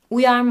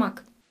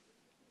 Uyarmak.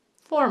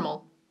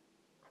 Formal.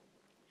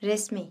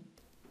 Resmi.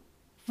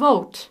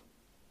 Vote.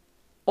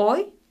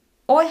 Oy,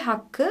 oy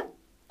hakkı,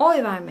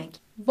 oy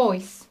vermek.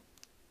 Voice.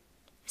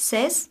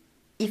 Ses,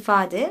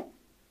 ifade,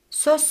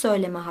 söz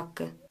söyleme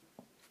hakkı.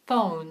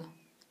 Phone.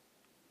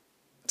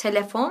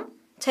 Telefon,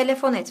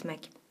 telefon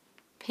etmek.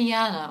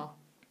 Piano.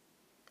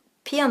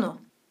 Piyano.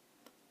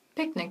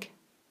 Picnic.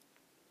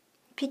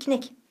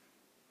 Piknik.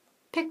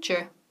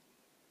 Picture.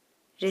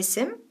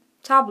 Resim,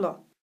 tablo.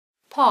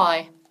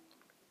 Pie.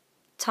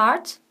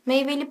 Tart,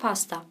 meyveli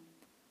pasta.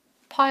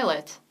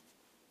 Pilot.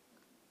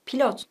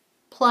 Pilot.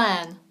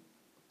 Plan.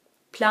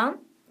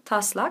 Plan,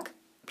 taslak,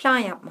 plan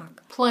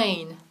yapmak.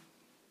 Plane.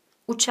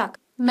 Uçak.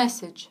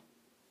 Message.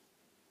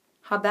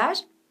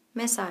 Haber,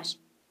 mesaj.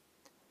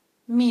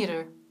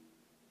 Meter.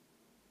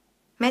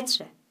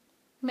 Metre.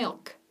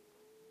 Milk.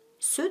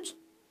 Süt,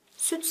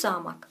 süt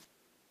sağmak.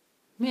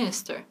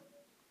 Minister.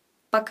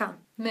 Bakan.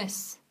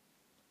 Miss.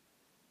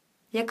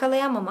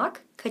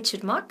 Yakalayamamak,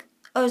 kaçırmak,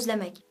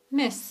 özlemek.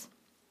 Miss.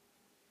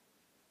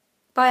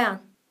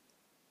 Bayan.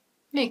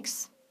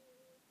 Mix.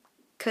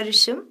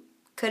 Karışım,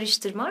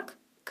 karıştırmak,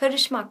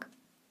 karışmak.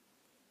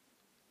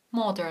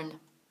 Modern.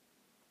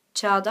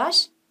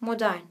 Çağdaş,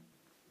 modern.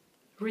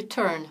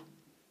 Return.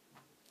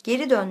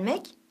 Geri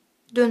dönmek,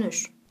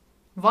 dönüş.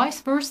 Vice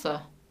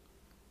versa.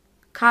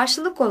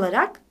 Karşılık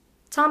olarak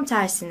tam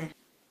tersine.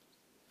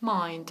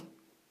 Mind.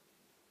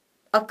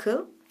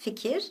 Akıl,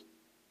 fikir,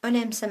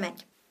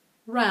 önemsemek.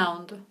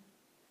 Round.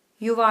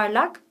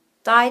 Yuvarlak,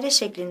 daire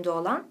şeklinde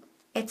olan,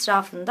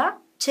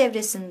 etrafında,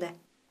 çevresinde.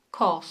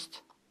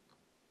 Cost.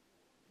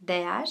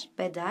 Değer,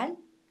 bedel,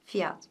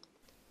 fiyat.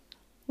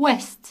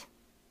 West.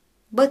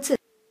 Batı,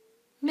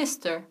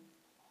 Mister.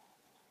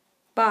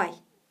 bay,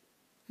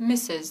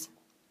 Mrs.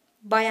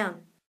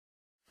 bayan,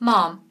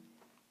 Mom.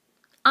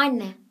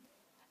 anne,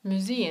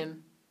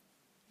 Museum.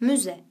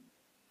 müze,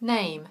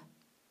 Name.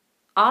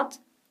 ad,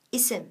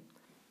 isim,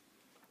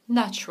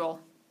 Natural.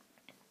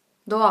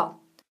 doğal,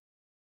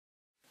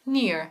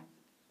 Near.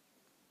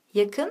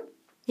 yakın,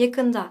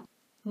 yakında,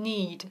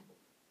 Need.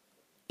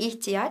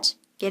 ihtiyaç,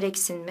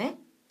 gereksinme,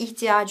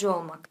 ihtiyacı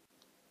olmak.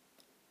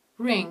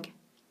 Ring.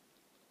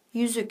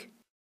 Yüzük,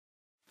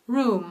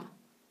 Room.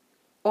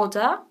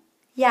 oda,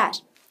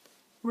 yer,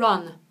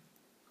 Run.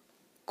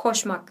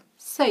 koşmak.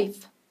 Safe.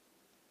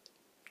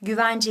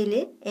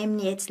 Güvenceli,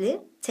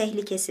 emniyetli,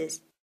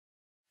 tehlikesiz.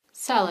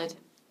 Salad.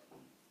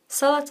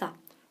 Salata,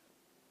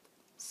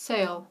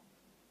 Sale.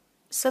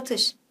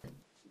 satış,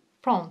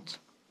 Front.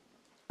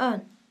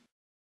 ön,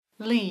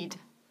 Lead.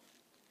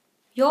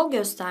 yol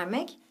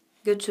göstermek,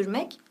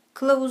 götürmek,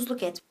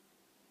 kılavuzluk et.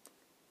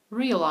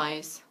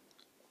 Realize.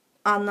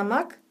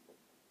 Anlamak,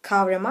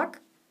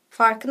 kavramak,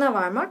 farkına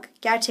varmak,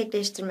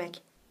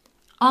 gerçekleştirmek.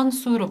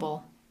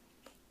 Unsuitable.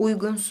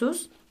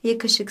 Uygunsuz,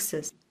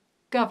 yakışıksız.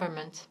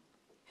 Government.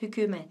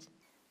 Hükümet,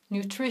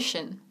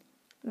 Nutrition.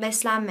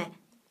 beslenme,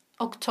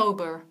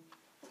 October.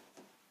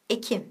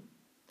 ekim,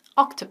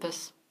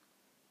 Octopus.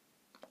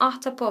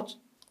 ahtapot,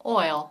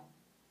 Oil.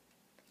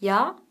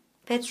 yağ,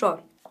 petrol.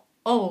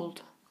 Old.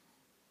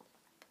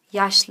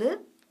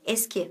 Yaşlı,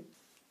 eski.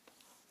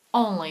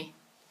 Only.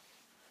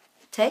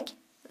 Tek,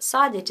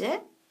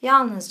 sadece,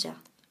 yalnızca.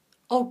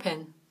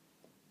 Open.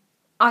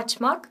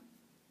 Açmak,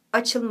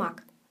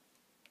 açılmak.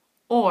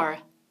 Or.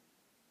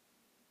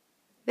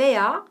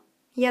 Veya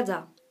ya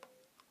da.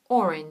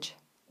 Orange.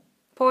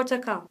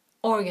 Portakal.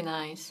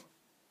 Organize.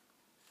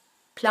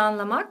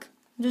 Planlamak,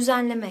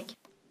 düzenlemek.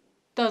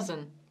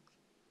 Dozen.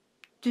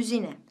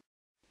 Düzine.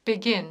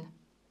 Begin.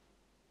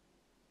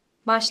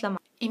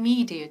 Başlamak.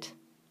 Immediate.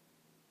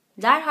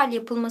 Derhal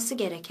yapılması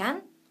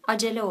gereken,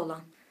 acele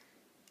olan.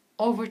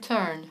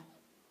 Overturn.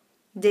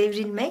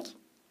 Devrilmek,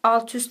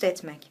 alt üst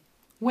etmek.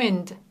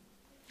 Wind.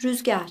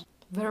 Rüzgar.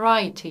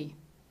 Variety.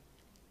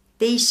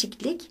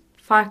 Değişiklik,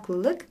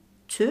 farklılık,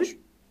 tür,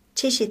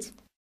 çeşit.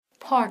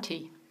 Party.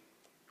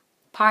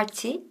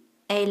 Parti,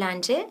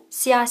 eğlence,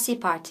 siyasi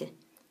parti.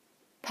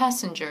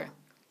 Passenger.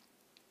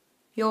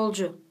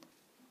 Yolcu.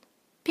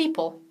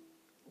 People.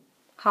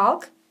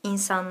 Halk,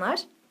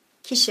 insanlar,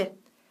 kişi.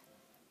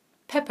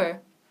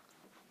 Pepper.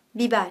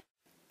 Biber.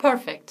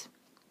 Perfect.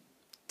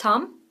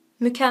 Tam,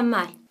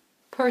 mükemmel.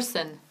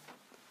 Person.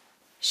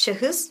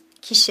 Şahıs,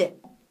 kişi.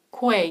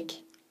 Quake.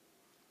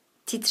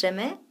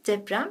 Titreme,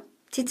 deprem,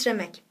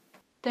 titremek.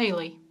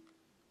 Daily.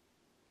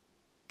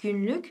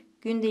 Günlük,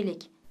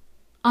 gündelik.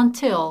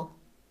 Until.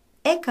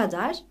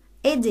 Kadar,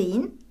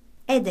 edeğin,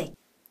 edek.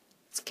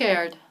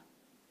 Scared.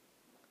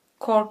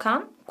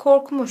 Korkan,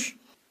 korkmuş.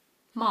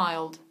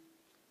 Mild.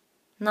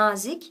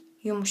 Nazik,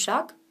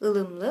 yumuşak,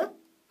 ılımlı,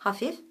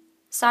 hafif,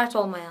 sert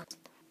olmayan.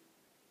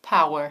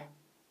 Power.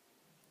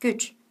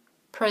 Güç.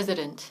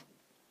 President.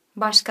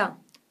 Başkan.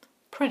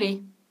 Pretty.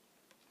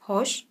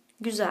 Hoş,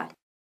 güzel.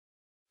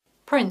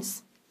 Prince.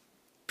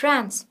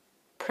 Prens.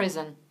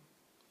 Prison.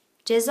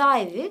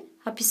 Cezaevi,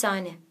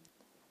 hapishane.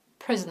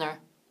 Prisoner.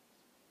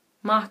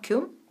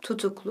 Mahkum,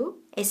 tutuklu,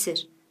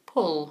 esir.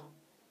 Pull.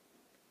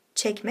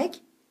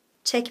 Çekmek,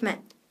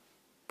 çekme.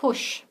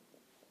 Push.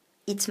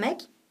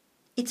 İtmek,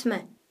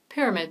 itme.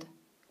 Pyramid.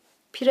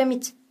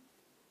 Piramit.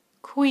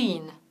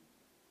 Queen.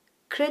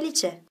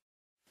 Kraliçe.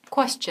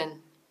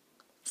 Question.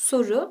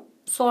 Soru,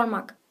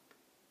 sormak.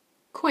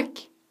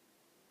 Quick.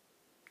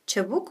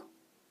 Çabuk,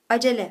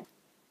 acele.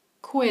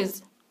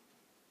 Quiz.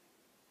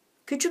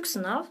 Küçük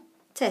sınav,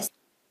 test.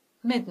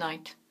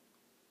 Midnight.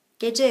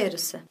 Gece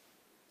yarısı.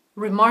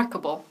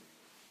 Remarkable.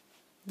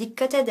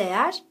 Dikkate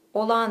değer,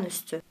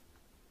 olağanüstü.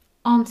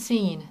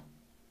 Unseen.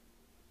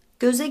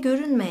 Göze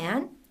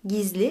görünmeyen,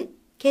 gizli,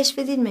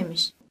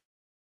 keşfedilmemiş.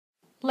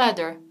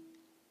 Ladder.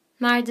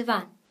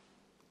 Merdiven.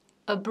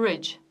 A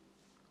bridge.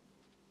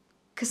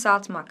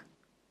 Kısaltmak.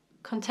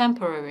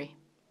 Contemporary.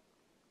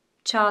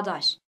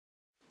 Çağdaş.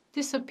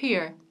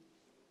 Disappear.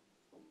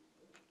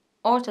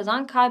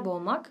 Ortadan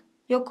kaybolmak,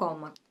 yok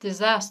olmak.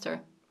 Disaster.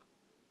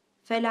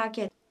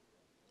 Felaket.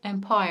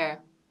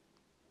 Empire.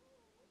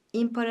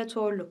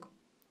 İmparatorluk.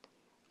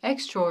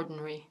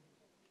 Extraordinary.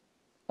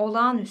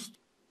 Olağanüstü.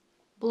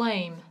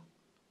 Blame.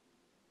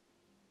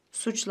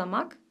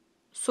 Suçlamak,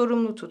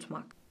 sorumlu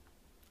tutmak.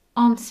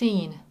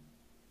 Unseen.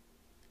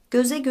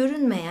 Göze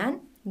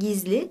görünmeyen,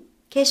 gizli,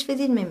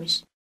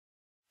 keşfedilmemiş.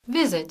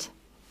 Visit.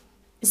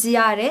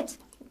 Ziyaret,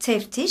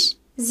 teftiş,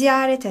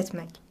 ziyaret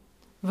etmek.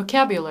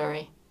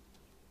 Vocabulary.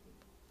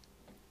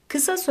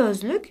 Kısa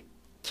sözlük,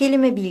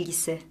 kelime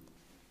bilgisi.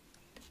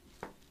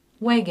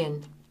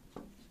 Wagon.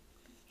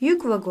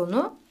 Yük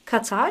vagonu,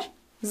 katar,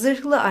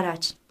 zırhlı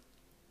araç.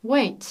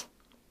 Wait.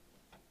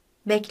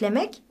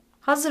 Beklemek,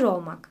 hazır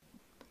olmak.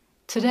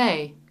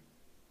 Today.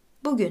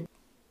 Bugün.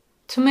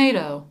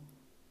 Tomato.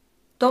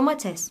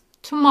 Domates.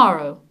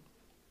 Tomorrow.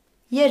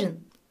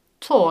 Yarın.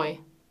 Toy.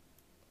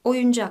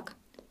 Oyuncak.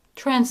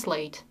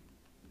 Translate.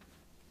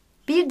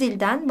 Bir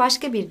dilden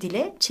başka bir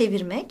dile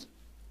çevirmek,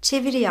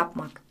 çeviri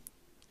yapmak.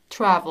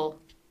 Travel.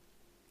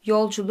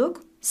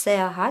 Yolculuk,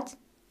 seyahat,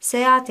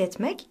 seyahat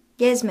etmek,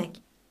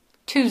 gezmek.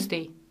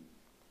 Tuesday.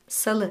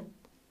 Salı.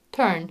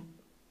 Turn.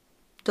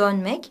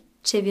 Dönmek,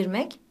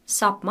 çevirmek,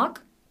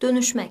 sapmak,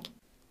 dönüşmek.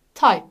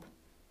 Type.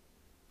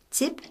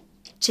 Tip,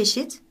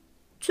 çeşit,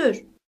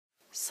 tür.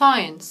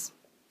 Science.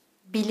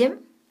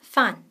 Bilim,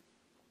 fen.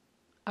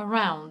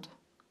 Around.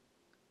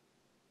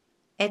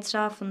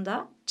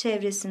 Etrafında,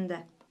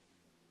 çevresinde.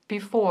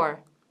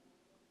 Before.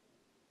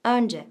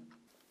 Önce.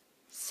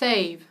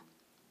 Save.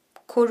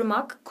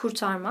 Korumak,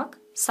 kurtarmak,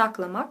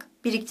 saklamak,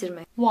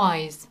 biriktirmek.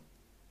 Wise.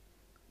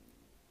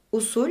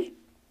 Usul,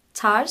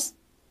 tarz,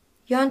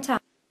 yöntem.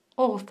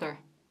 Author.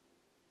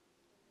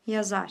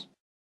 Yazar.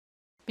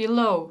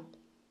 Below.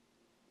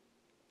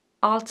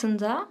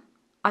 Altında,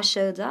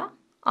 aşağıda,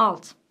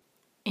 alt.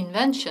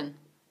 Invention.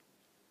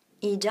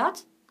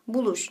 İcat,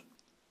 buluş.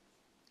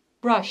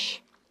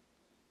 Brush.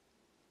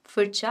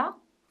 Fırça,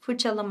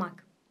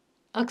 fırçalamak.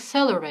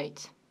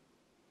 Accelerate.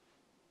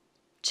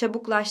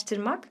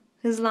 Çabuklaştırmak,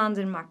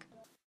 hızlandırmak.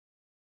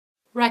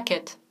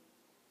 Racket.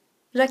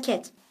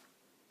 Raket.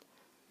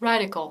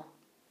 Radical.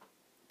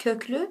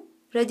 Köklü,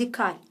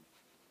 radikal.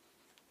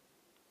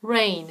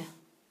 Rain.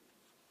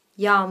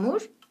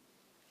 Yağmur,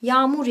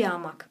 yağmur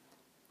yağmak.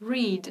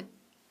 Read.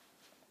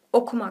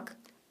 Okumak.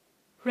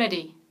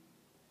 Ready.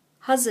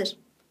 hazır,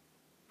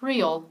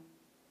 Real.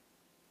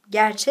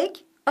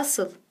 gerçek,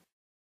 asıl,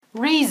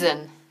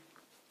 Reason.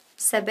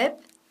 sebep,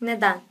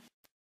 neden,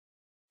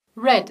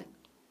 Red.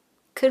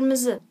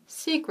 kırmızı,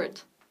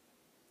 Secret.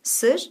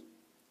 sır,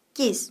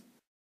 giz,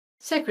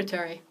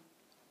 Secretary.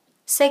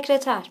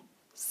 sekreter,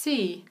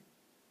 See.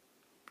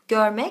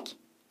 görmek,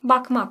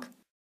 bakmak,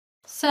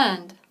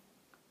 Send.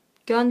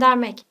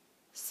 göndermek,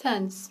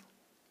 Sense.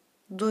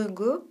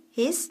 duygu,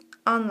 his,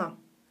 anlam,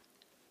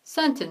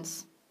 Sentence.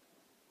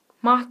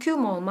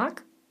 mahkum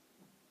olmak,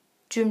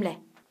 cümle,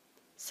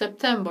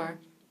 September.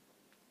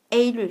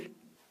 Eylül,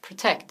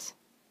 Protect.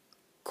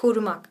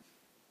 korumak,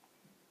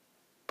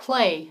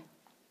 Play.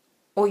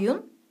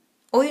 oyun,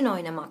 oyun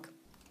oynamak,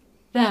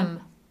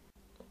 Them.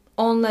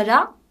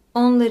 onlara,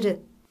 onları,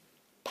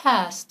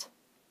 Past.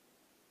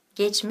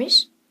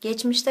 geçmiş,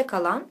 geçmişte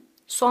kalan,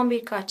 son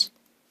birkaç,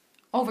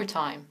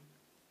 Overtime.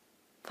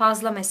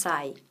 fazla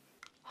mesai,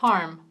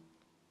 Harm.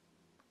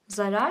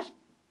 zarar,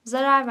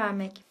 zarar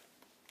vermek,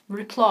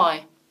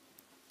 Reply.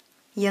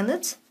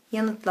 yanıt,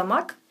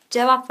 yanıtlamak,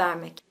 cevap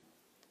vermek,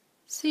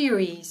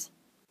 Series.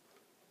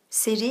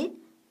 seri,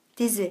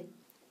 dizi,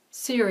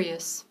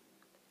 Serious.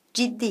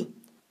 ciddi,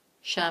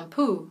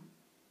 Shampoo.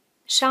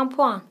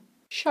 şampuan,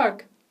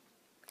 Shark.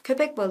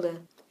 köpek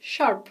balığı,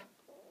 Sharp.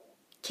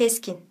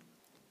 keskin,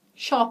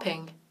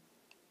 Shopping.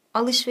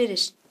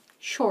 alışveriş,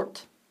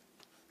 Short.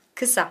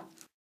 kısa,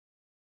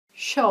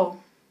 Show.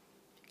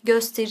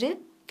 gösteri,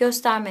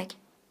 göstermek,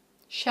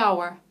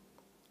 Shower.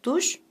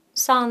 duş,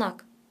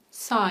 sağanak,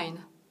 Sign.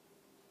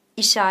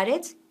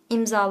 işaret,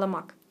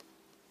 imzalamak,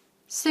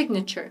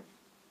 Signature.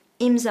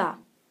 imza,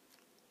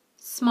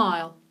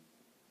 Smile.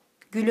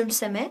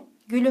 gülümseme,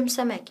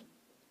 gülümsemek,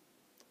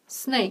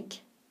 Snake.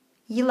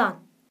 yılan,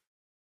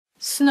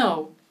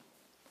 Snow.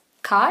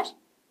 kar,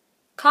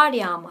 kar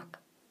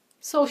yağmak,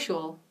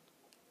 Social.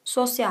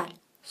 sosyal,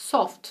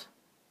 Soft.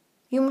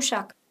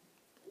 yumuşak,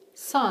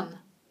 Sun.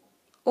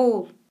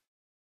 oğul,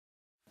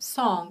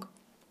 Song.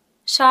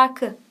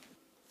 şarkı,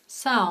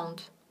 Sound.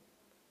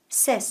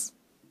 ses,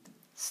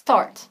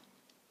 Start.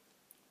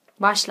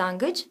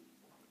 başlangıç,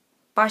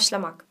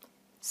 başlamak,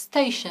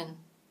 Station.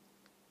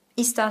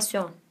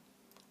 istasyon,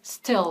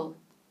 Still.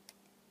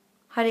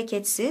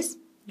 hareketsiz,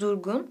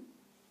 durgun,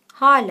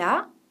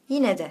 hala,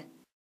 yine de,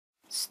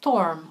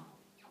 Storm.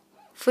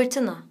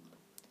 fırtına,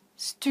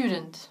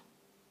 Student.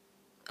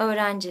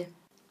 öğrenci,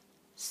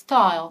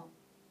 Style.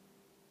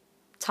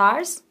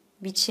 tarz,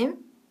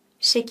 biçim,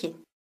 şekil,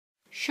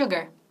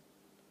 Sugar.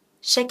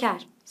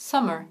 şeker,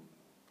 Summer.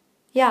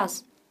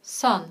 yaz,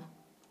 Sun.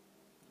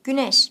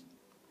 güneş,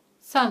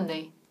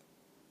 Sunday.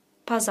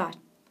 pazar,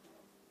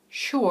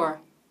 Sure.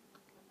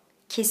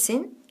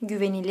 kesin,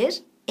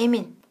 güvenilir,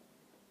 emin,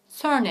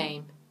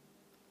 Surname.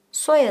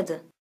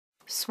 soyadı,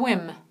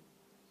 Swim.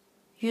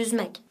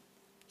 yüzmek,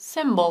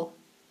 Symbol.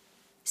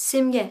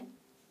 simge,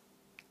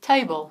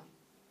 Table.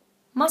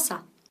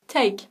 masa,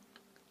 Take.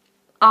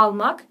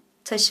 almak,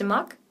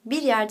 taşımak,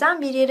 bir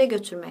yerden bir yere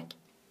götürmek,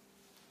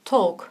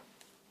 Talk.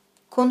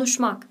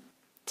 konuşmak,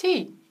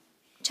 Tea.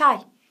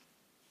 çay,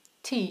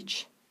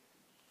 Teach.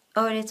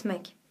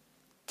 öğretmek,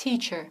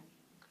 Teacher.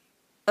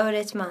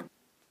 öğretmen,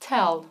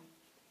 Tell.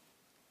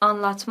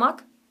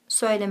 anlatmak,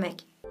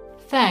 söylemek,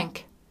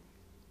 Thank.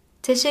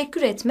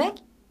 teşekkür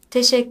etmek,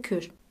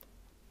 teşekkür,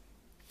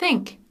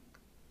 Think.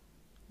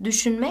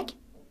 düşünmek,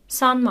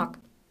 sanmak,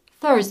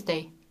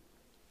 Thursday.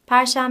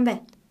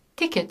 perşembe,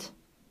 Ticket.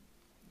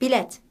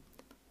 bilet,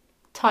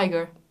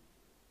 Tiger.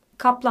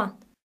 kaplan,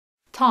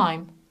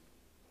 Time.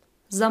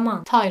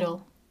 zaman, Title.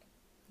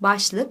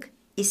 başlık,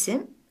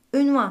 isim,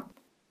 ünvan,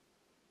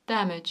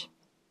 Damage.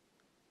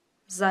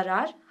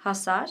 zarar,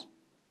 hasar,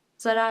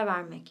 zarar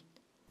vermek,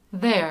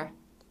 There.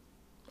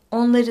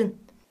 onların,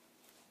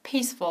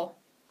 Peaceful.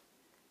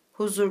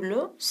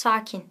 huzurlu,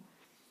 sakin,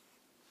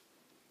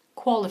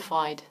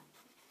 Qualified.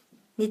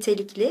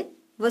 nitelikli,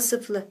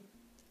 vasıflı,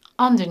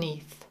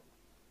 Underneath.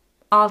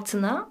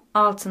 altına,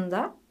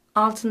 altında,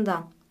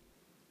 altından,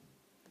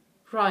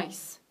 Rice.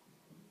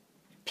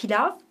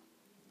 pilav,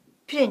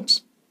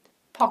 pirinç,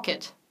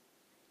 Pocket.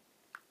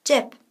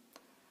 cep,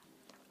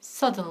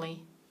 Suddenly.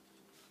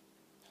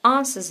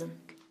 ansızın,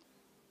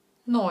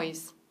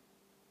 Noise.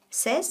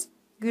 ses,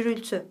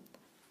 gürültü,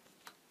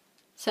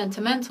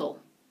 Sentimental.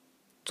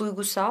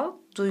 duygusal,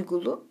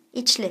 duygulu,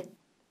 içli,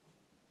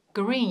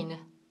 Green.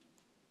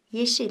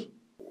 yeşil,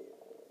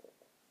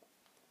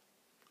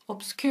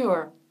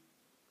 Obscure.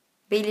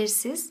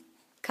 belirsiz,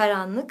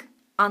 karanlık,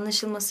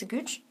 anlaşılması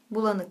güç,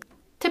 bulanık,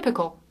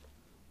 Typical.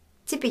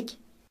 tipik,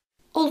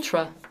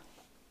 Ultra.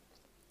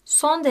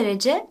 son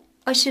derece,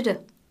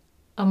 aşırı,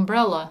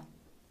 Umbrella.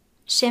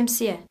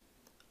 şemsiye,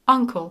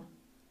 Uncle.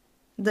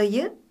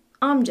 dayı,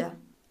 amca,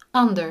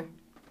 Under.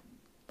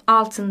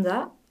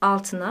 altında,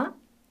 altına,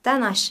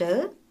 den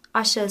aşağı,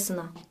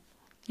 aşağısına,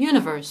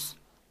 Universe.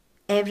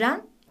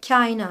 evren,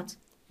 kainat,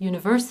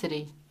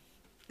 University.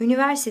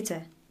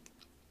 üniversite,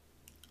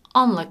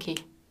 Unlucky.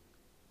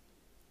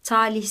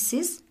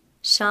 talihsiz,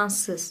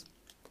 şanssız,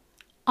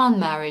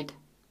 Unmarried.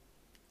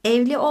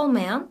 evli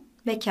olmayan,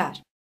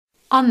 bekar,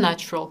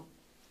 Unnatural.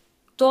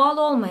 Doğal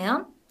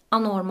olmayan,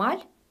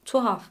 anormal,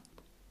 tuhaf.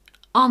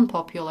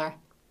 Unpopular.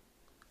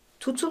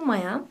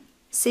 Tutulmayan,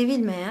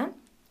 sevilmeyen,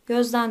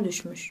 gözden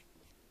düşmüş.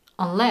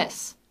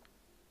 Unless.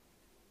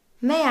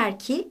 Meğer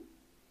ki,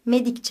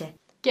 medikçe.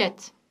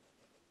 Get.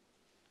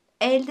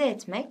 Elde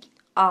etmek,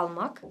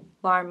 almak,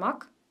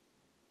 varmak,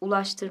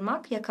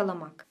 ulaştırmak,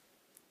 yakalamak.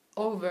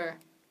 Over.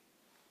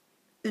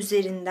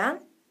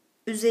 Üzerinden,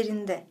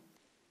 üzerinde.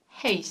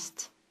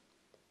 Haste.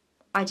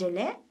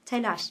 Acele,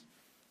 telaş.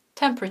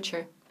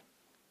 Temperature.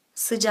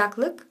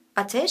 Sıcaklık,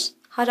 ateş,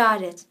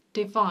 hararet.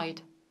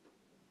 Divide.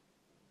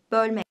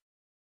 Bölmek.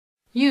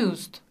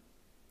 Used.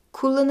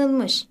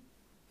 Kullanılmış.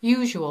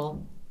 Usual.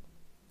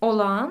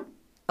 Olağan,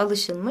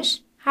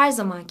 alışılmış, her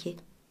zamanki.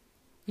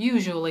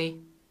 Usually.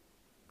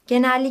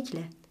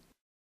 Genellikle.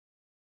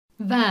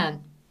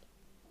 Van.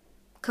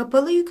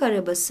 Kapalı yük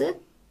arabası,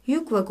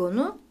 yük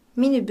vagonu,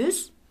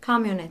 minibüs,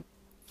 kamyonet.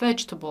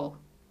 Vegetable.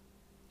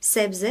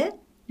 Sebze,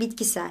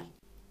 bitkisel.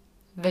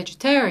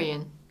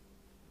 Vegetarian.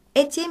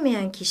 Et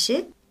yemeyen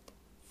kişi,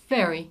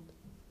 Very.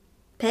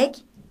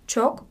 pek,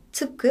 çok,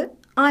 tıpkı,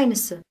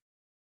 aynısı.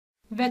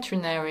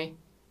 Veterinary.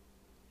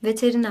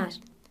 Veteriner.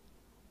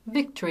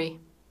 Victory.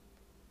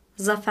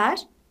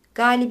 Zafer,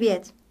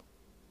 galibiyet.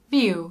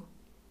 View.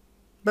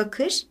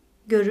 Bakış,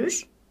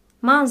 görüş,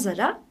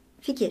 manzara,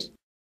 fikir.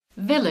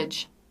 Village.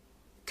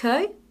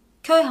 Köy,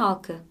 köy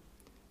halkı.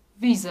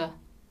 Visa.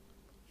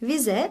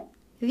 Vize,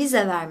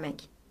 vize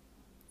vermek.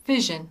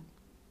 Vision.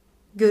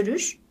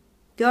 Görüş,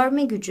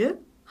 görme gücü,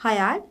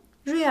 hayal,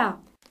 rüya.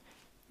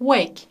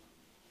 Wake.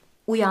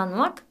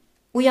 Uyanmak,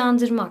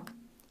 uyandırmak.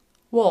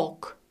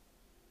 Walk.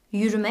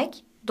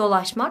 Yürümek,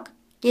 dolaşmak,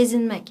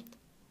 gezinmek.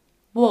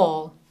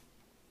 Wall.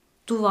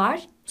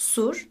 Duvar,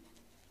 sur,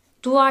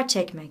 duvar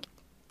çekmek.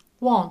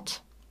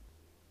 Want.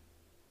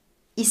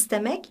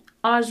 İstemek,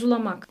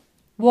 arzulamak.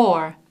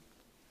 War.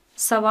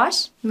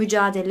 Savaş,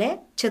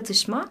 mücadele,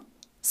 çatışma,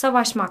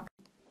 savaşmak.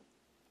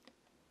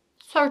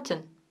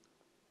 Certain.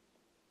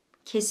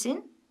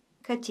 Kesin,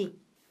 kati.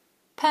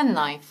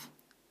 Penknife.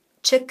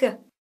 Çakı.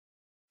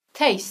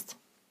 Taste.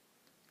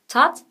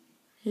 Tat,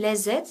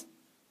 lezzet,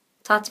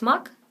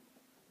 tatmak,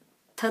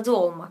 tadı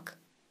olmak.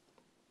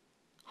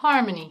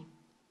 Harmony.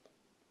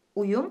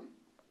 Uyum,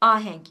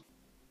 ahenk.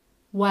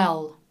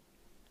 Well.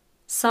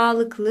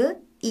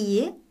 Sağlıklı,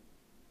 iyi,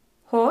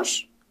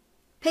 hoş,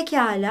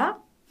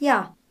 pekala,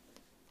 ya.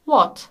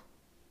 What?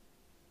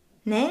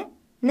 Ne,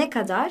 ne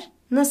kadar,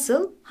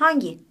 nasıl,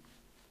 hangi.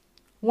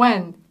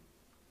 When.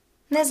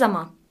 Ne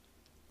zaman,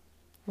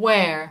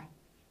 Where.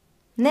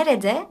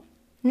 nerede,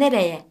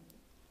 nereye.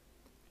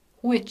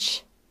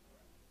 Which.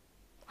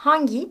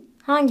 Hangi,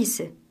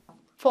 hangisi.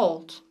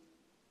 Fault.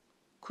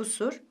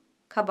 Kusur,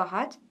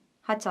 kabahat,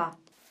 hata.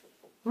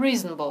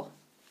 Reasonable.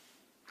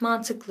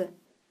 Mantıklı,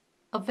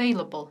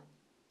 Available.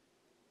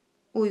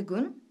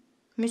 uygun,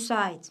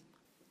 müsait.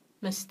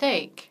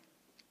 Mistake.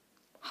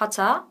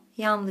 Hata,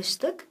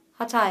 yanlışlık,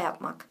 hata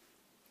yapmak.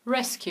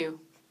 Rescue.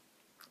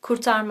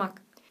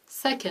 Kurtarmak.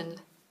 Second.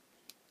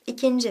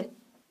 İkinci,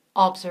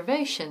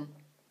 Observation.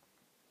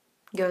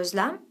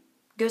 gözlem,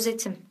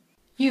 gözetim.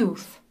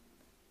 Youth.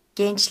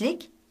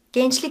 Gençlik,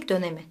 gençlik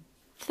dönemi.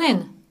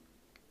 Thin.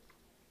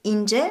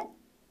 İnce,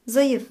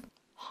 zayıf.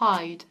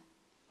 Hide.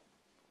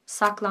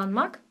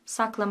 Saklanmak,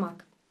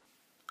 saklamak.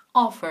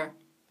 Offer.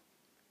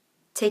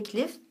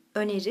 Teklif,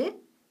 öneri,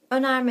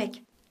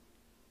 önermek.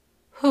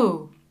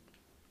 Who.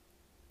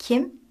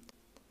 Kim,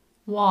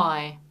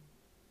 Why.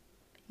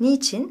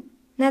 niçin,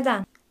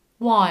 neden.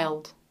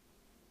 Wild.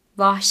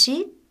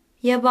 Vahşi,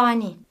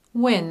 yabani.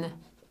 Win.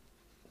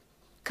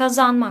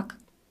 Kazanmak.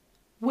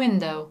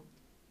 Window.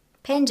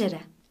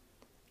 Pencere.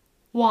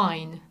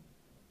 Wine.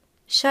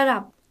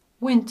 Şarap.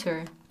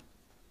 Winter.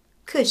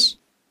 Kış.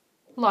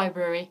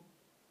 Library.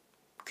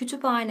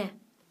 Kütüphane.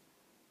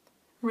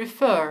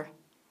 Refer.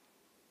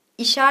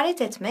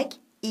 İşaret etmek,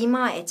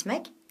 ima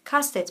etmek,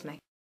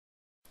 kastetmek.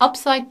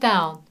 Upside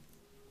down.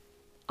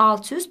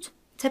 Alt üst,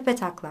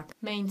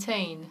 tepetaklak.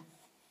 Maintain.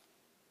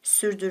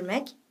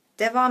 Sürdürmek,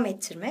 devam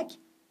ettirmek,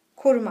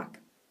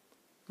 korumak.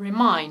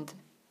 Remind.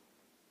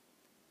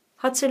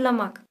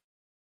 Hatırlamak.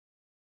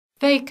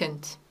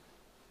 Vacant.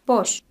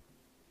 Boş.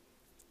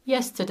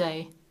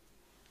 Yesterday.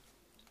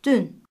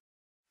 Dün.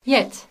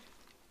 Yet.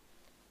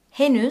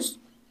 Henüz,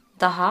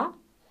 daha,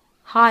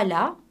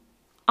 hala,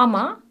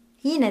 ama,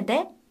 yine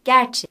de,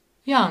 gerçi.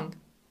 Young.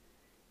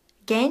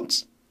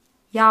 Genç,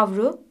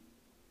 yavru,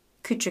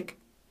 küçük.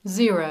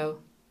 Zero.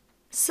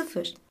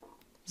 Sıfır.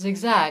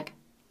 Zigzag.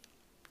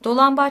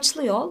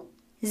 Dolambaçlı yol,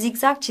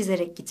 zigzag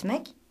çizerek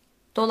gitmek.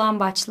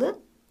 Dolambaçlı,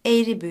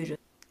 eğri büğrü.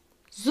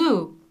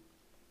 Zoo.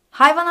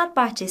 Hayvanat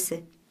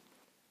bahçesi.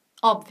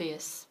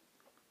 Obvious.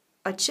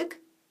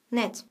 Açık,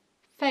 net.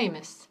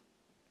 Famous.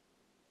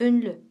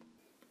 Ünlü.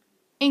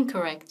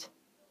 Incorrect.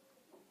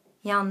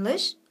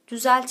 Yanlış,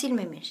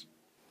 düzeltilmemiş.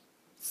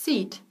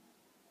 Seat.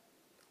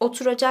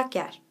 Oturacak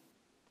yer.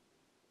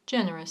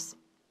 Generous.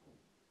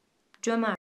 Cömert.